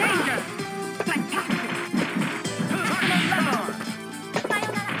 Danger. Fantastic. Terminal level.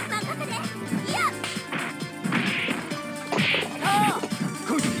 Final. Level 2. Danger.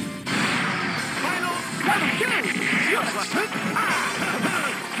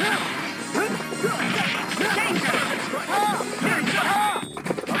 Very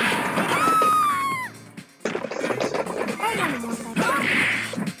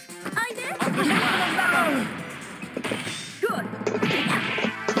good. Good.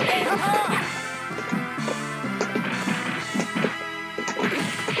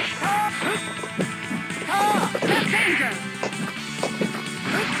 Danger.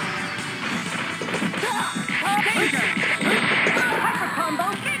 Danger. Hyper combo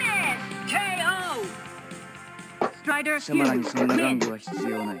finish. KO. Strider 貴様らに Hughes そんな玩 win. 具は必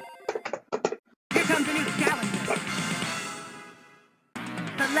要ない。 Here comes a new challenger.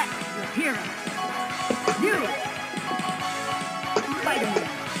 Select your hero. You. Spider-Man.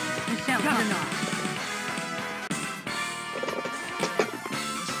 Michelle Juggernaut.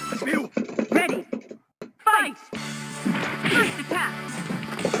 Ready. Fight. First attack.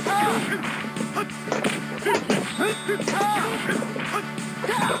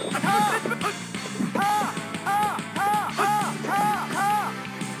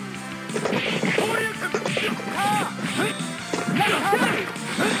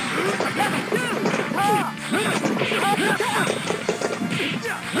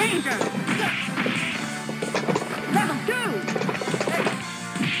 Ranger! Level 2!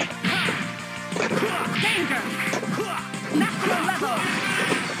 Danger! National level!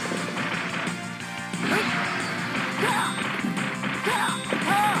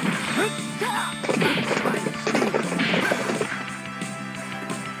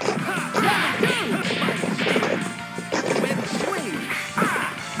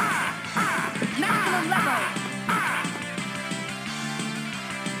 National level!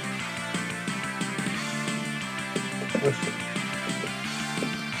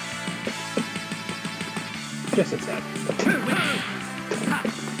 Just a sec.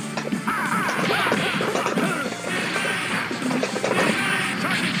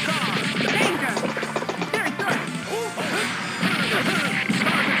 Danger! Very good!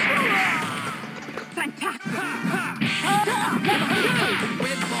 Fantastic!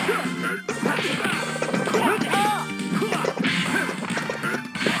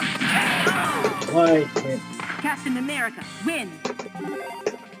 Why can't Captain America, win!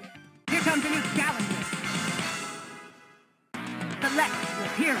 Here comes a new challenger. Select your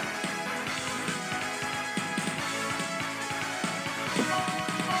hero.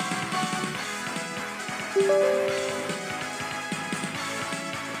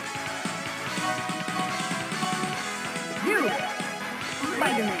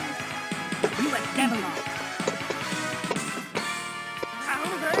 Spider-Man. You a Devilon.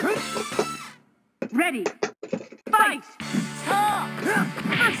 Ready. Fight!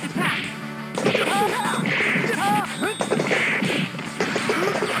 First attack!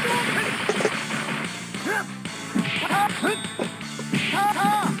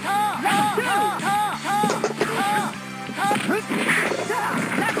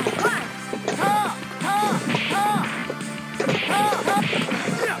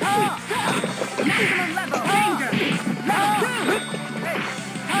 Maximum level! Danger! Level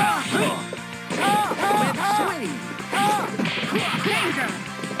 2! Danger!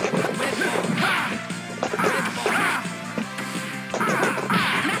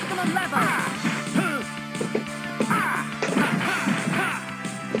 Maximum level!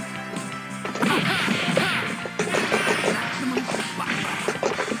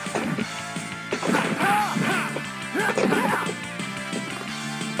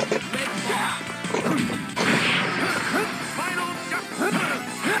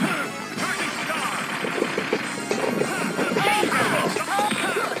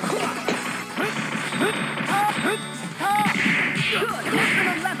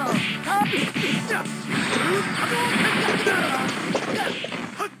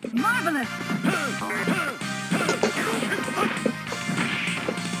 Marvelous!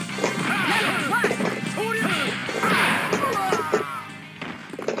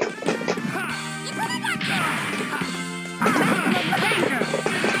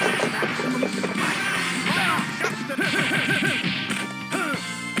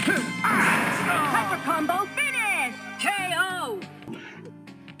 Hyper combo finish! KO!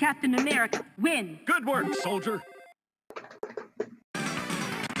 Captain America, win! Good work, soldier.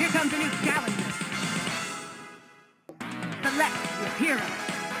 Here comes a new challenger. Select your hero.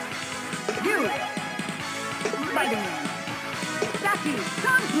 You! Spider-Man. Saki,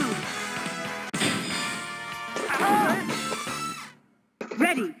 Kung Fu.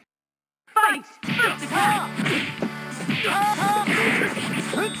 Ready. Fight! First attack!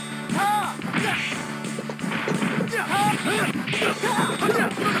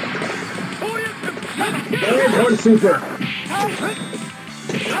 And one super.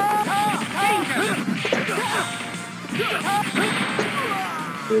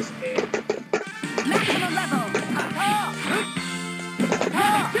 This game. Maximum level!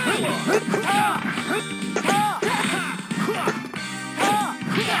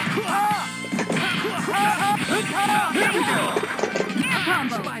 Air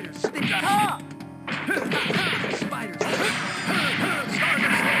combo! Spider, stick up. Spider.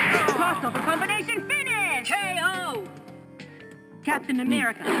 Crossover combination finish! KO! Captain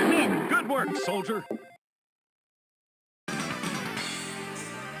America, win! Good work, soldier.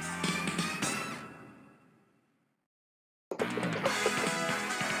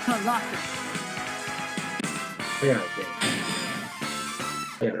 Colossus. I gotta think.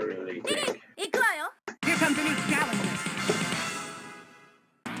 I gotta really think. Here comes a new challenger.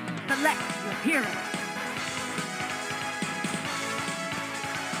 Select your hero.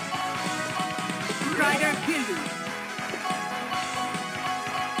 Strider Killed.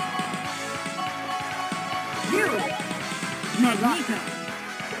 You. Magneto.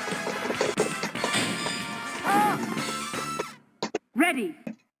 Ready.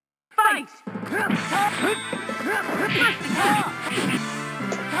 Fight!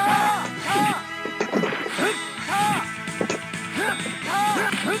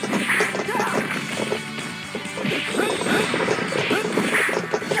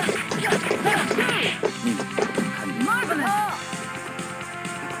 Marvelous!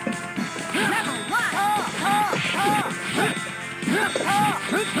 Level 1!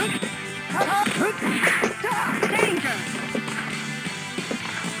 Danger!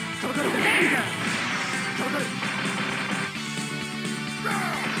 Danger!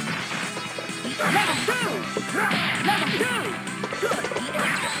 Level 2! Level 2!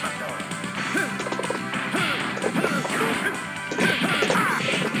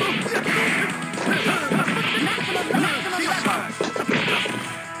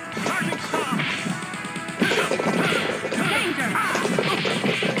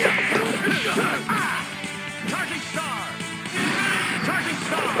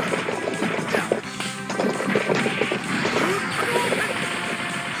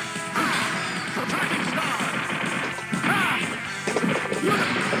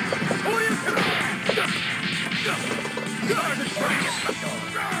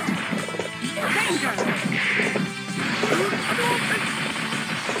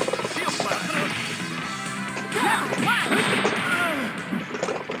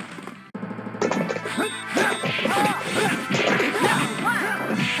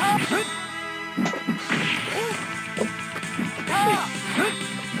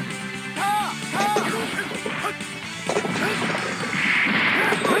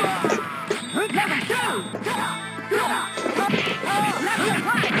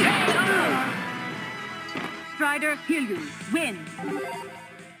 Strider, heal you. Win.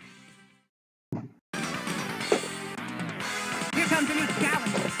 Here comes a new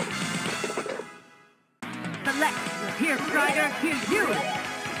challenger. Select. Here, Strider, heal you.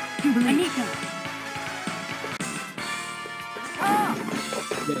 Anita.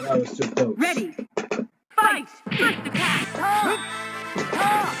 Yeah, that was too close. Ready. Fight. First attack.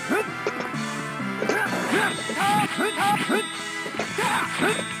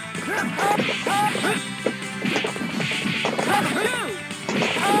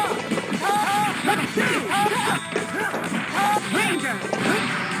 Ranger.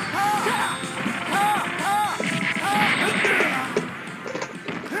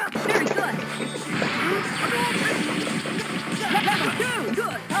 Very good. Level 2.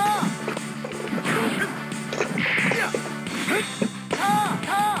 Good.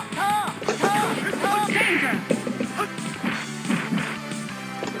 Danger.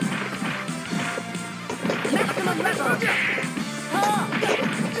 Maximum level.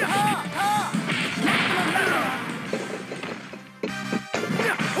 Maximum level.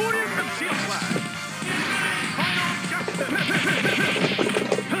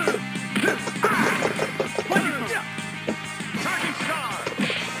 Wonderful.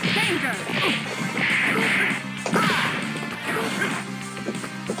 Danger.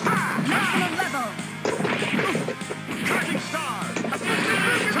 Maximum level.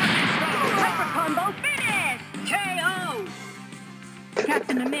 Hyper combo finish. KO.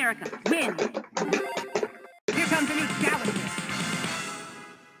 Captain America win. Here comes a new challenger.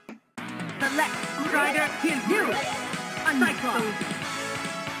 Select Strider heal you. A Cyclone.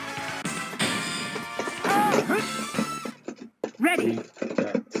 Ready.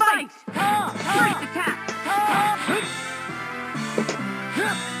 Fight. First attack.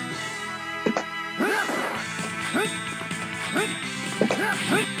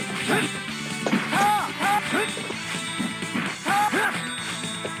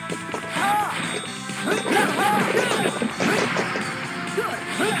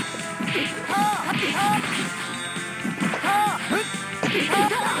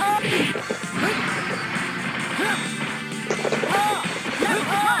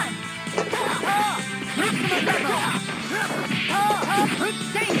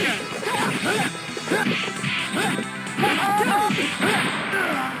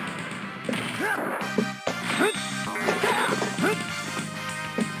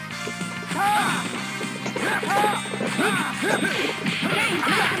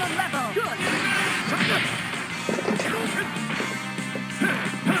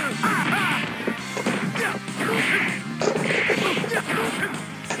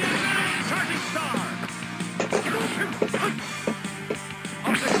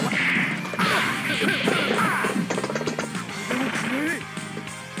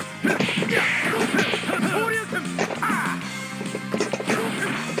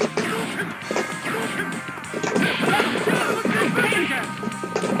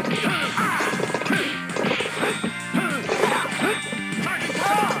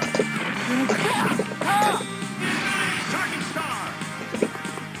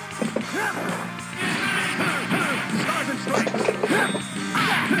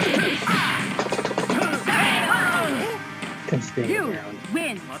 You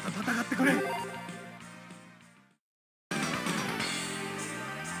win.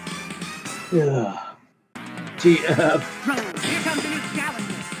 Yeah. GF. Roll. Here comes a new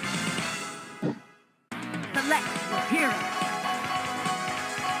challenger. Select your hero.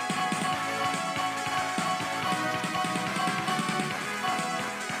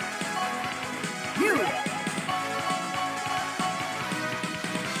 You.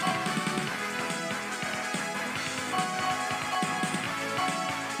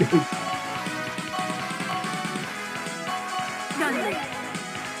 Dudley.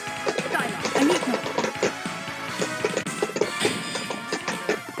 Skylar. Anita.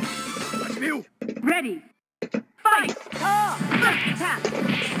 Ready. Fight. First attack.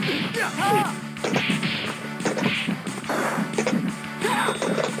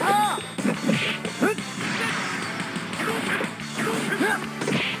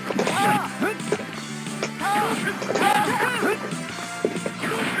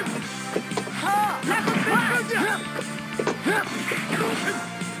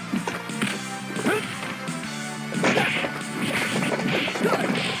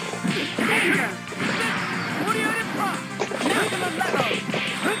 Danger. Maximum level.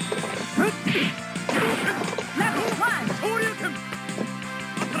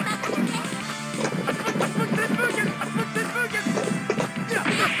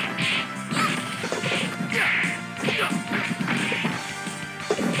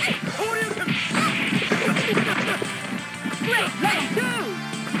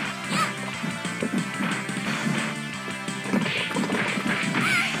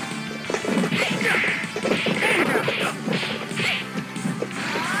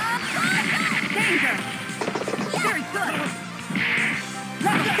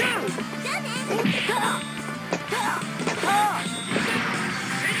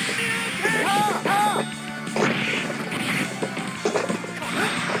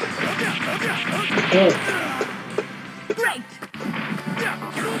 Great!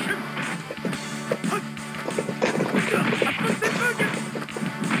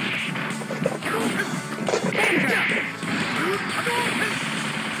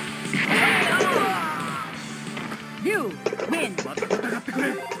 You win!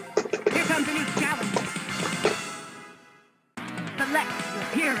 Here comes a new challenge. Select your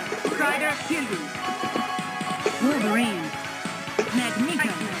hero. Strider Yu-Gi-Oh! Wolverine.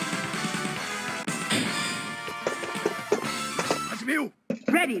 Magneto.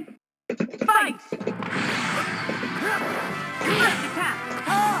 Ready. Fight! First attack.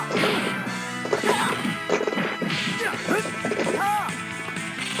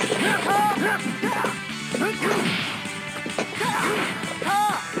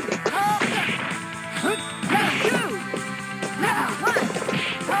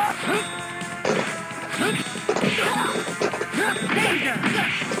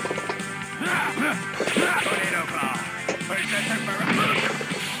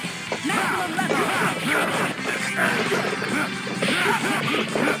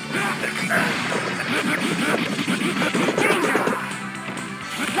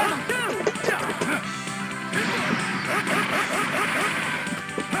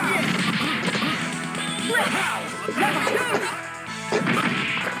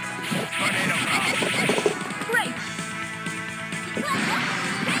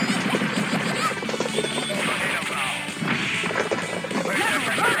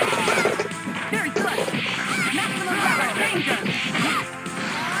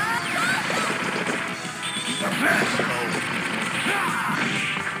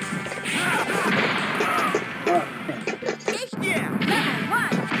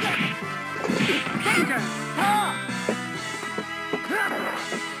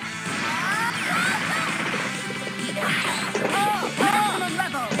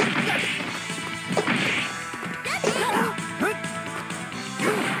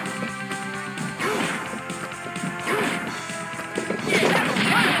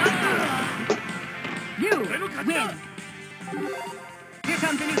 Win! Here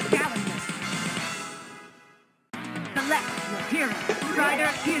comes a new challenger. Select your hero.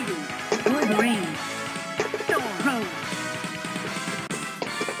 Strider Yu-Gi-Oh! Wolverine. Storm Rose.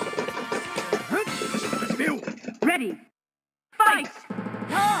 Ready. Fight!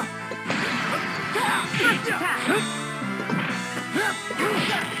 First attack.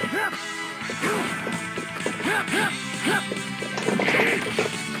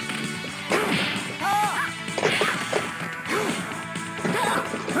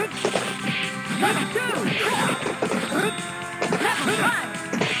 Level 2! Level 5!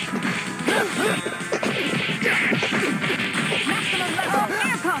 Maximum level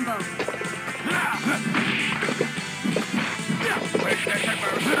air combo!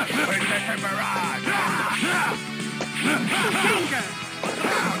 Danger!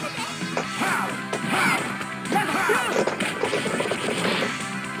 Level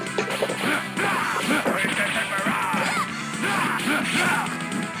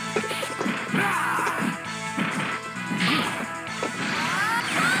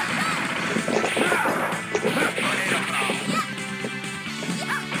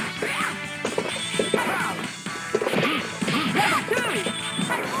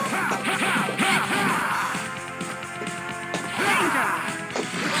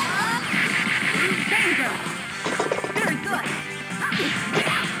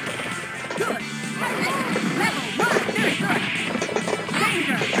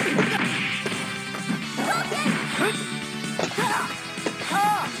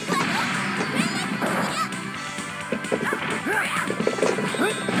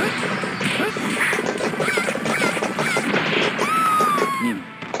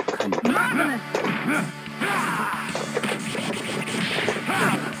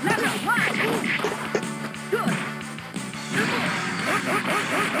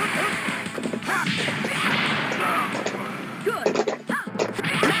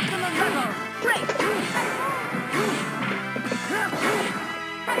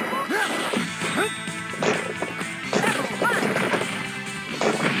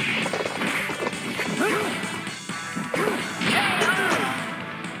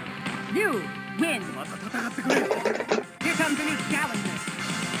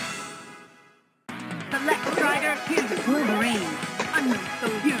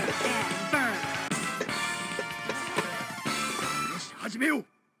始めよう。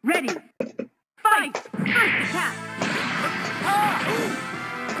 Ready. Fight. First attack.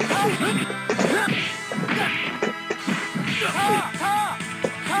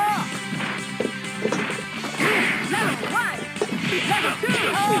 Level 1. Level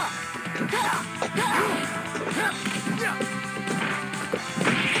 2.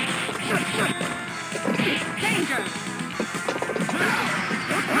 Danger!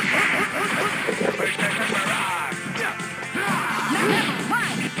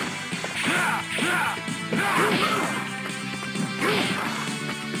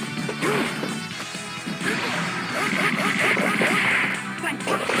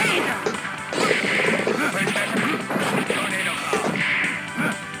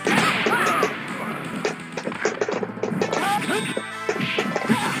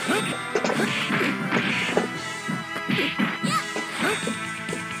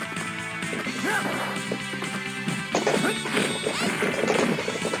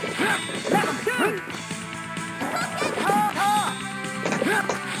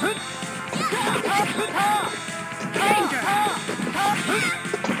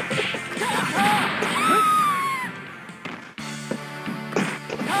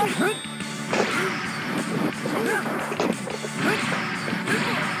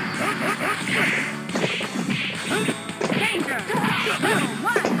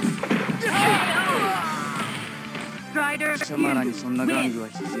 Strider, 貴様らにそんな玩具は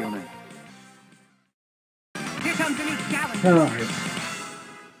必要ない。 here comes a new challenge. Alright.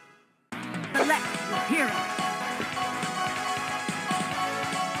 Select your hero.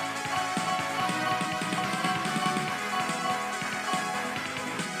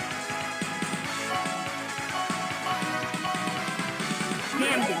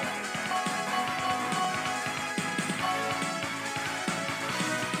 Gambit.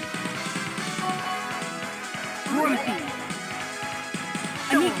 Warmseed.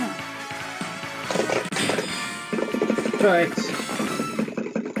 Anika. Right.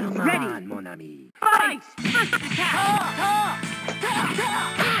 Come Ready. on, mon ami. Fight! First attack!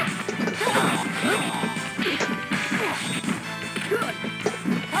 Good!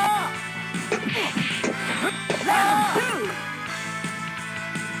 Level 2!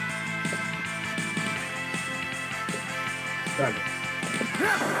 Got it.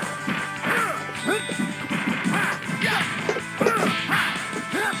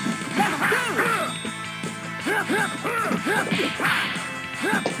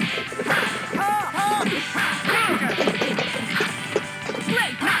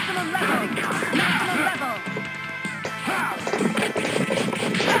 Great! Maximum level! Maximum level!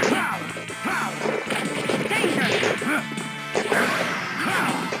 Danger!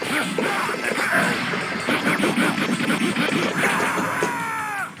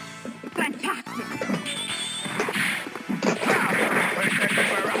 Fantastic!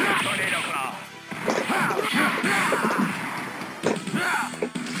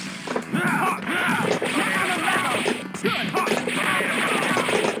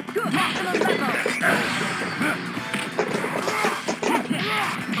 Good! Maximum level!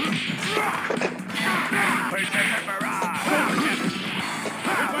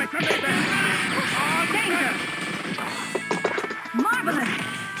 Danger! Marvelous!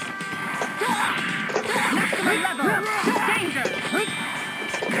 Maximum level! Danger!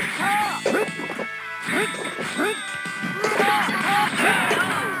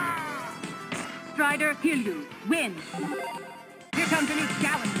 Strider Hildu wins. Here comes a new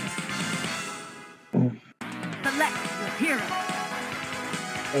challenger. Select your hero.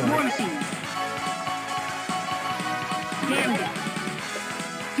 War Machine. Gambit.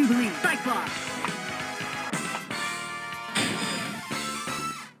 Jubilee. Cyclops.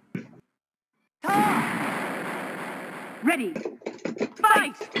 Ready.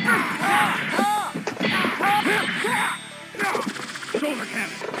 Fight! Shoulder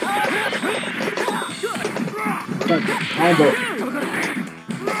cannon. Combo.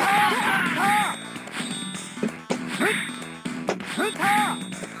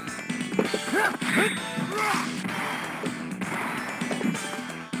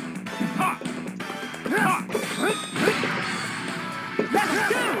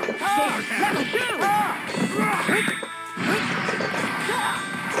 Level 2!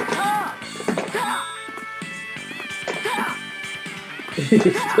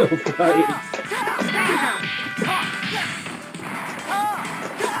 He's still fighting.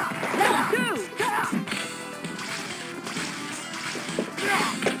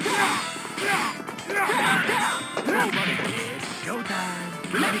 Showtime.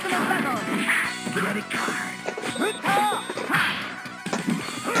 Maximum level! Bloody card.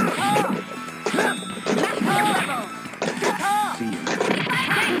 See you.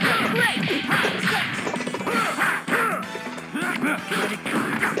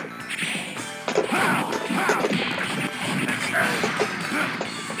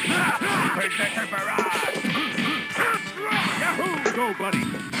 Protector barrage! Yahoo! Go, buddy!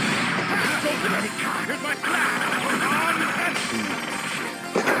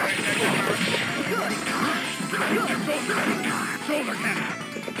 Shoulder cannon!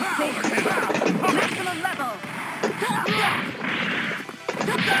 Shoulder cannon! Maximum level!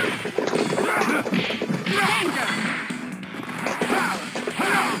 Danger!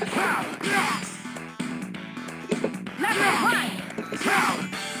 Level 1!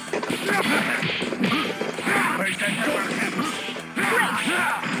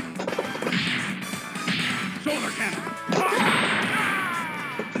 Shoulder cannon!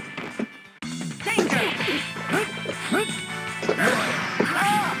 Danger!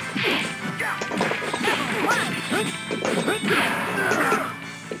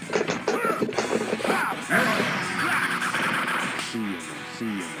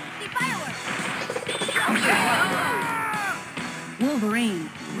 Wolverine,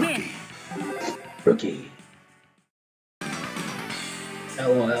 win! Rookie.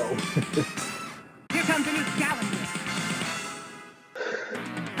 LOL. Here comes a new challenger.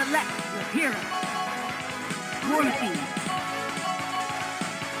 Select your hero. War Machine.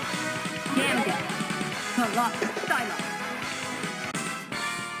 Gambit. Colossus Psylocke.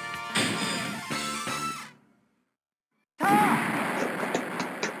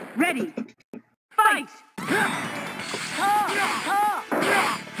 Ready. Fight!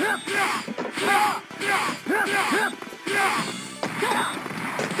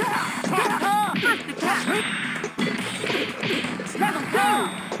 First attack! Level 2!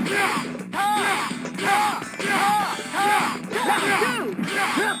 Level 2!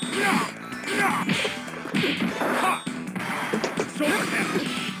 Shoulder cannon!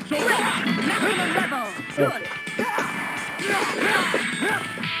 Shoulder cannon! Maximum level! Good!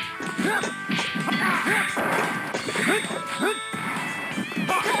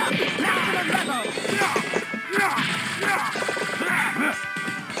 Maximum level!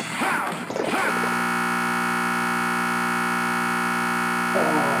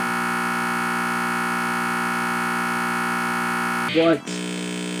 What?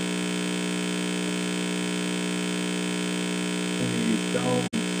 Please don't.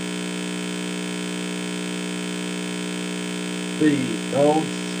 Please don't.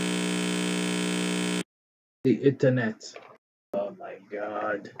 The internet. Oh my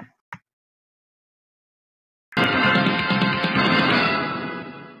god.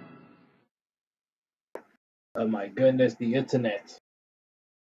 Oh my goodness, the internet.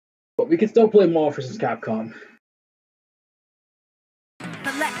 But we can still play Marvel vs. Capcom.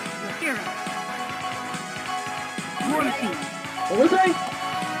 Select your hero. War Machine. What was I?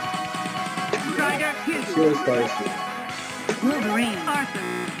 Strider Hugh. So spicy. Wolverine. Arthur.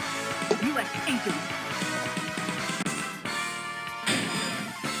 U.S. Agent.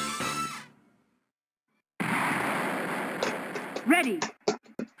 Ready.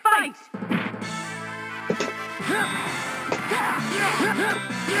 Fight!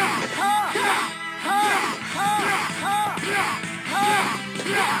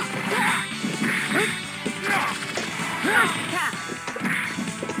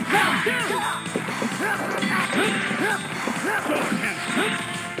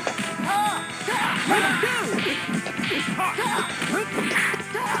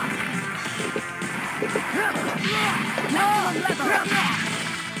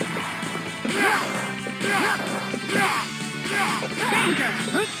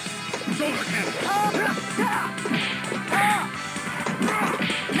 Shoulder cannon!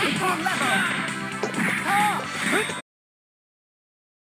 Maximum level!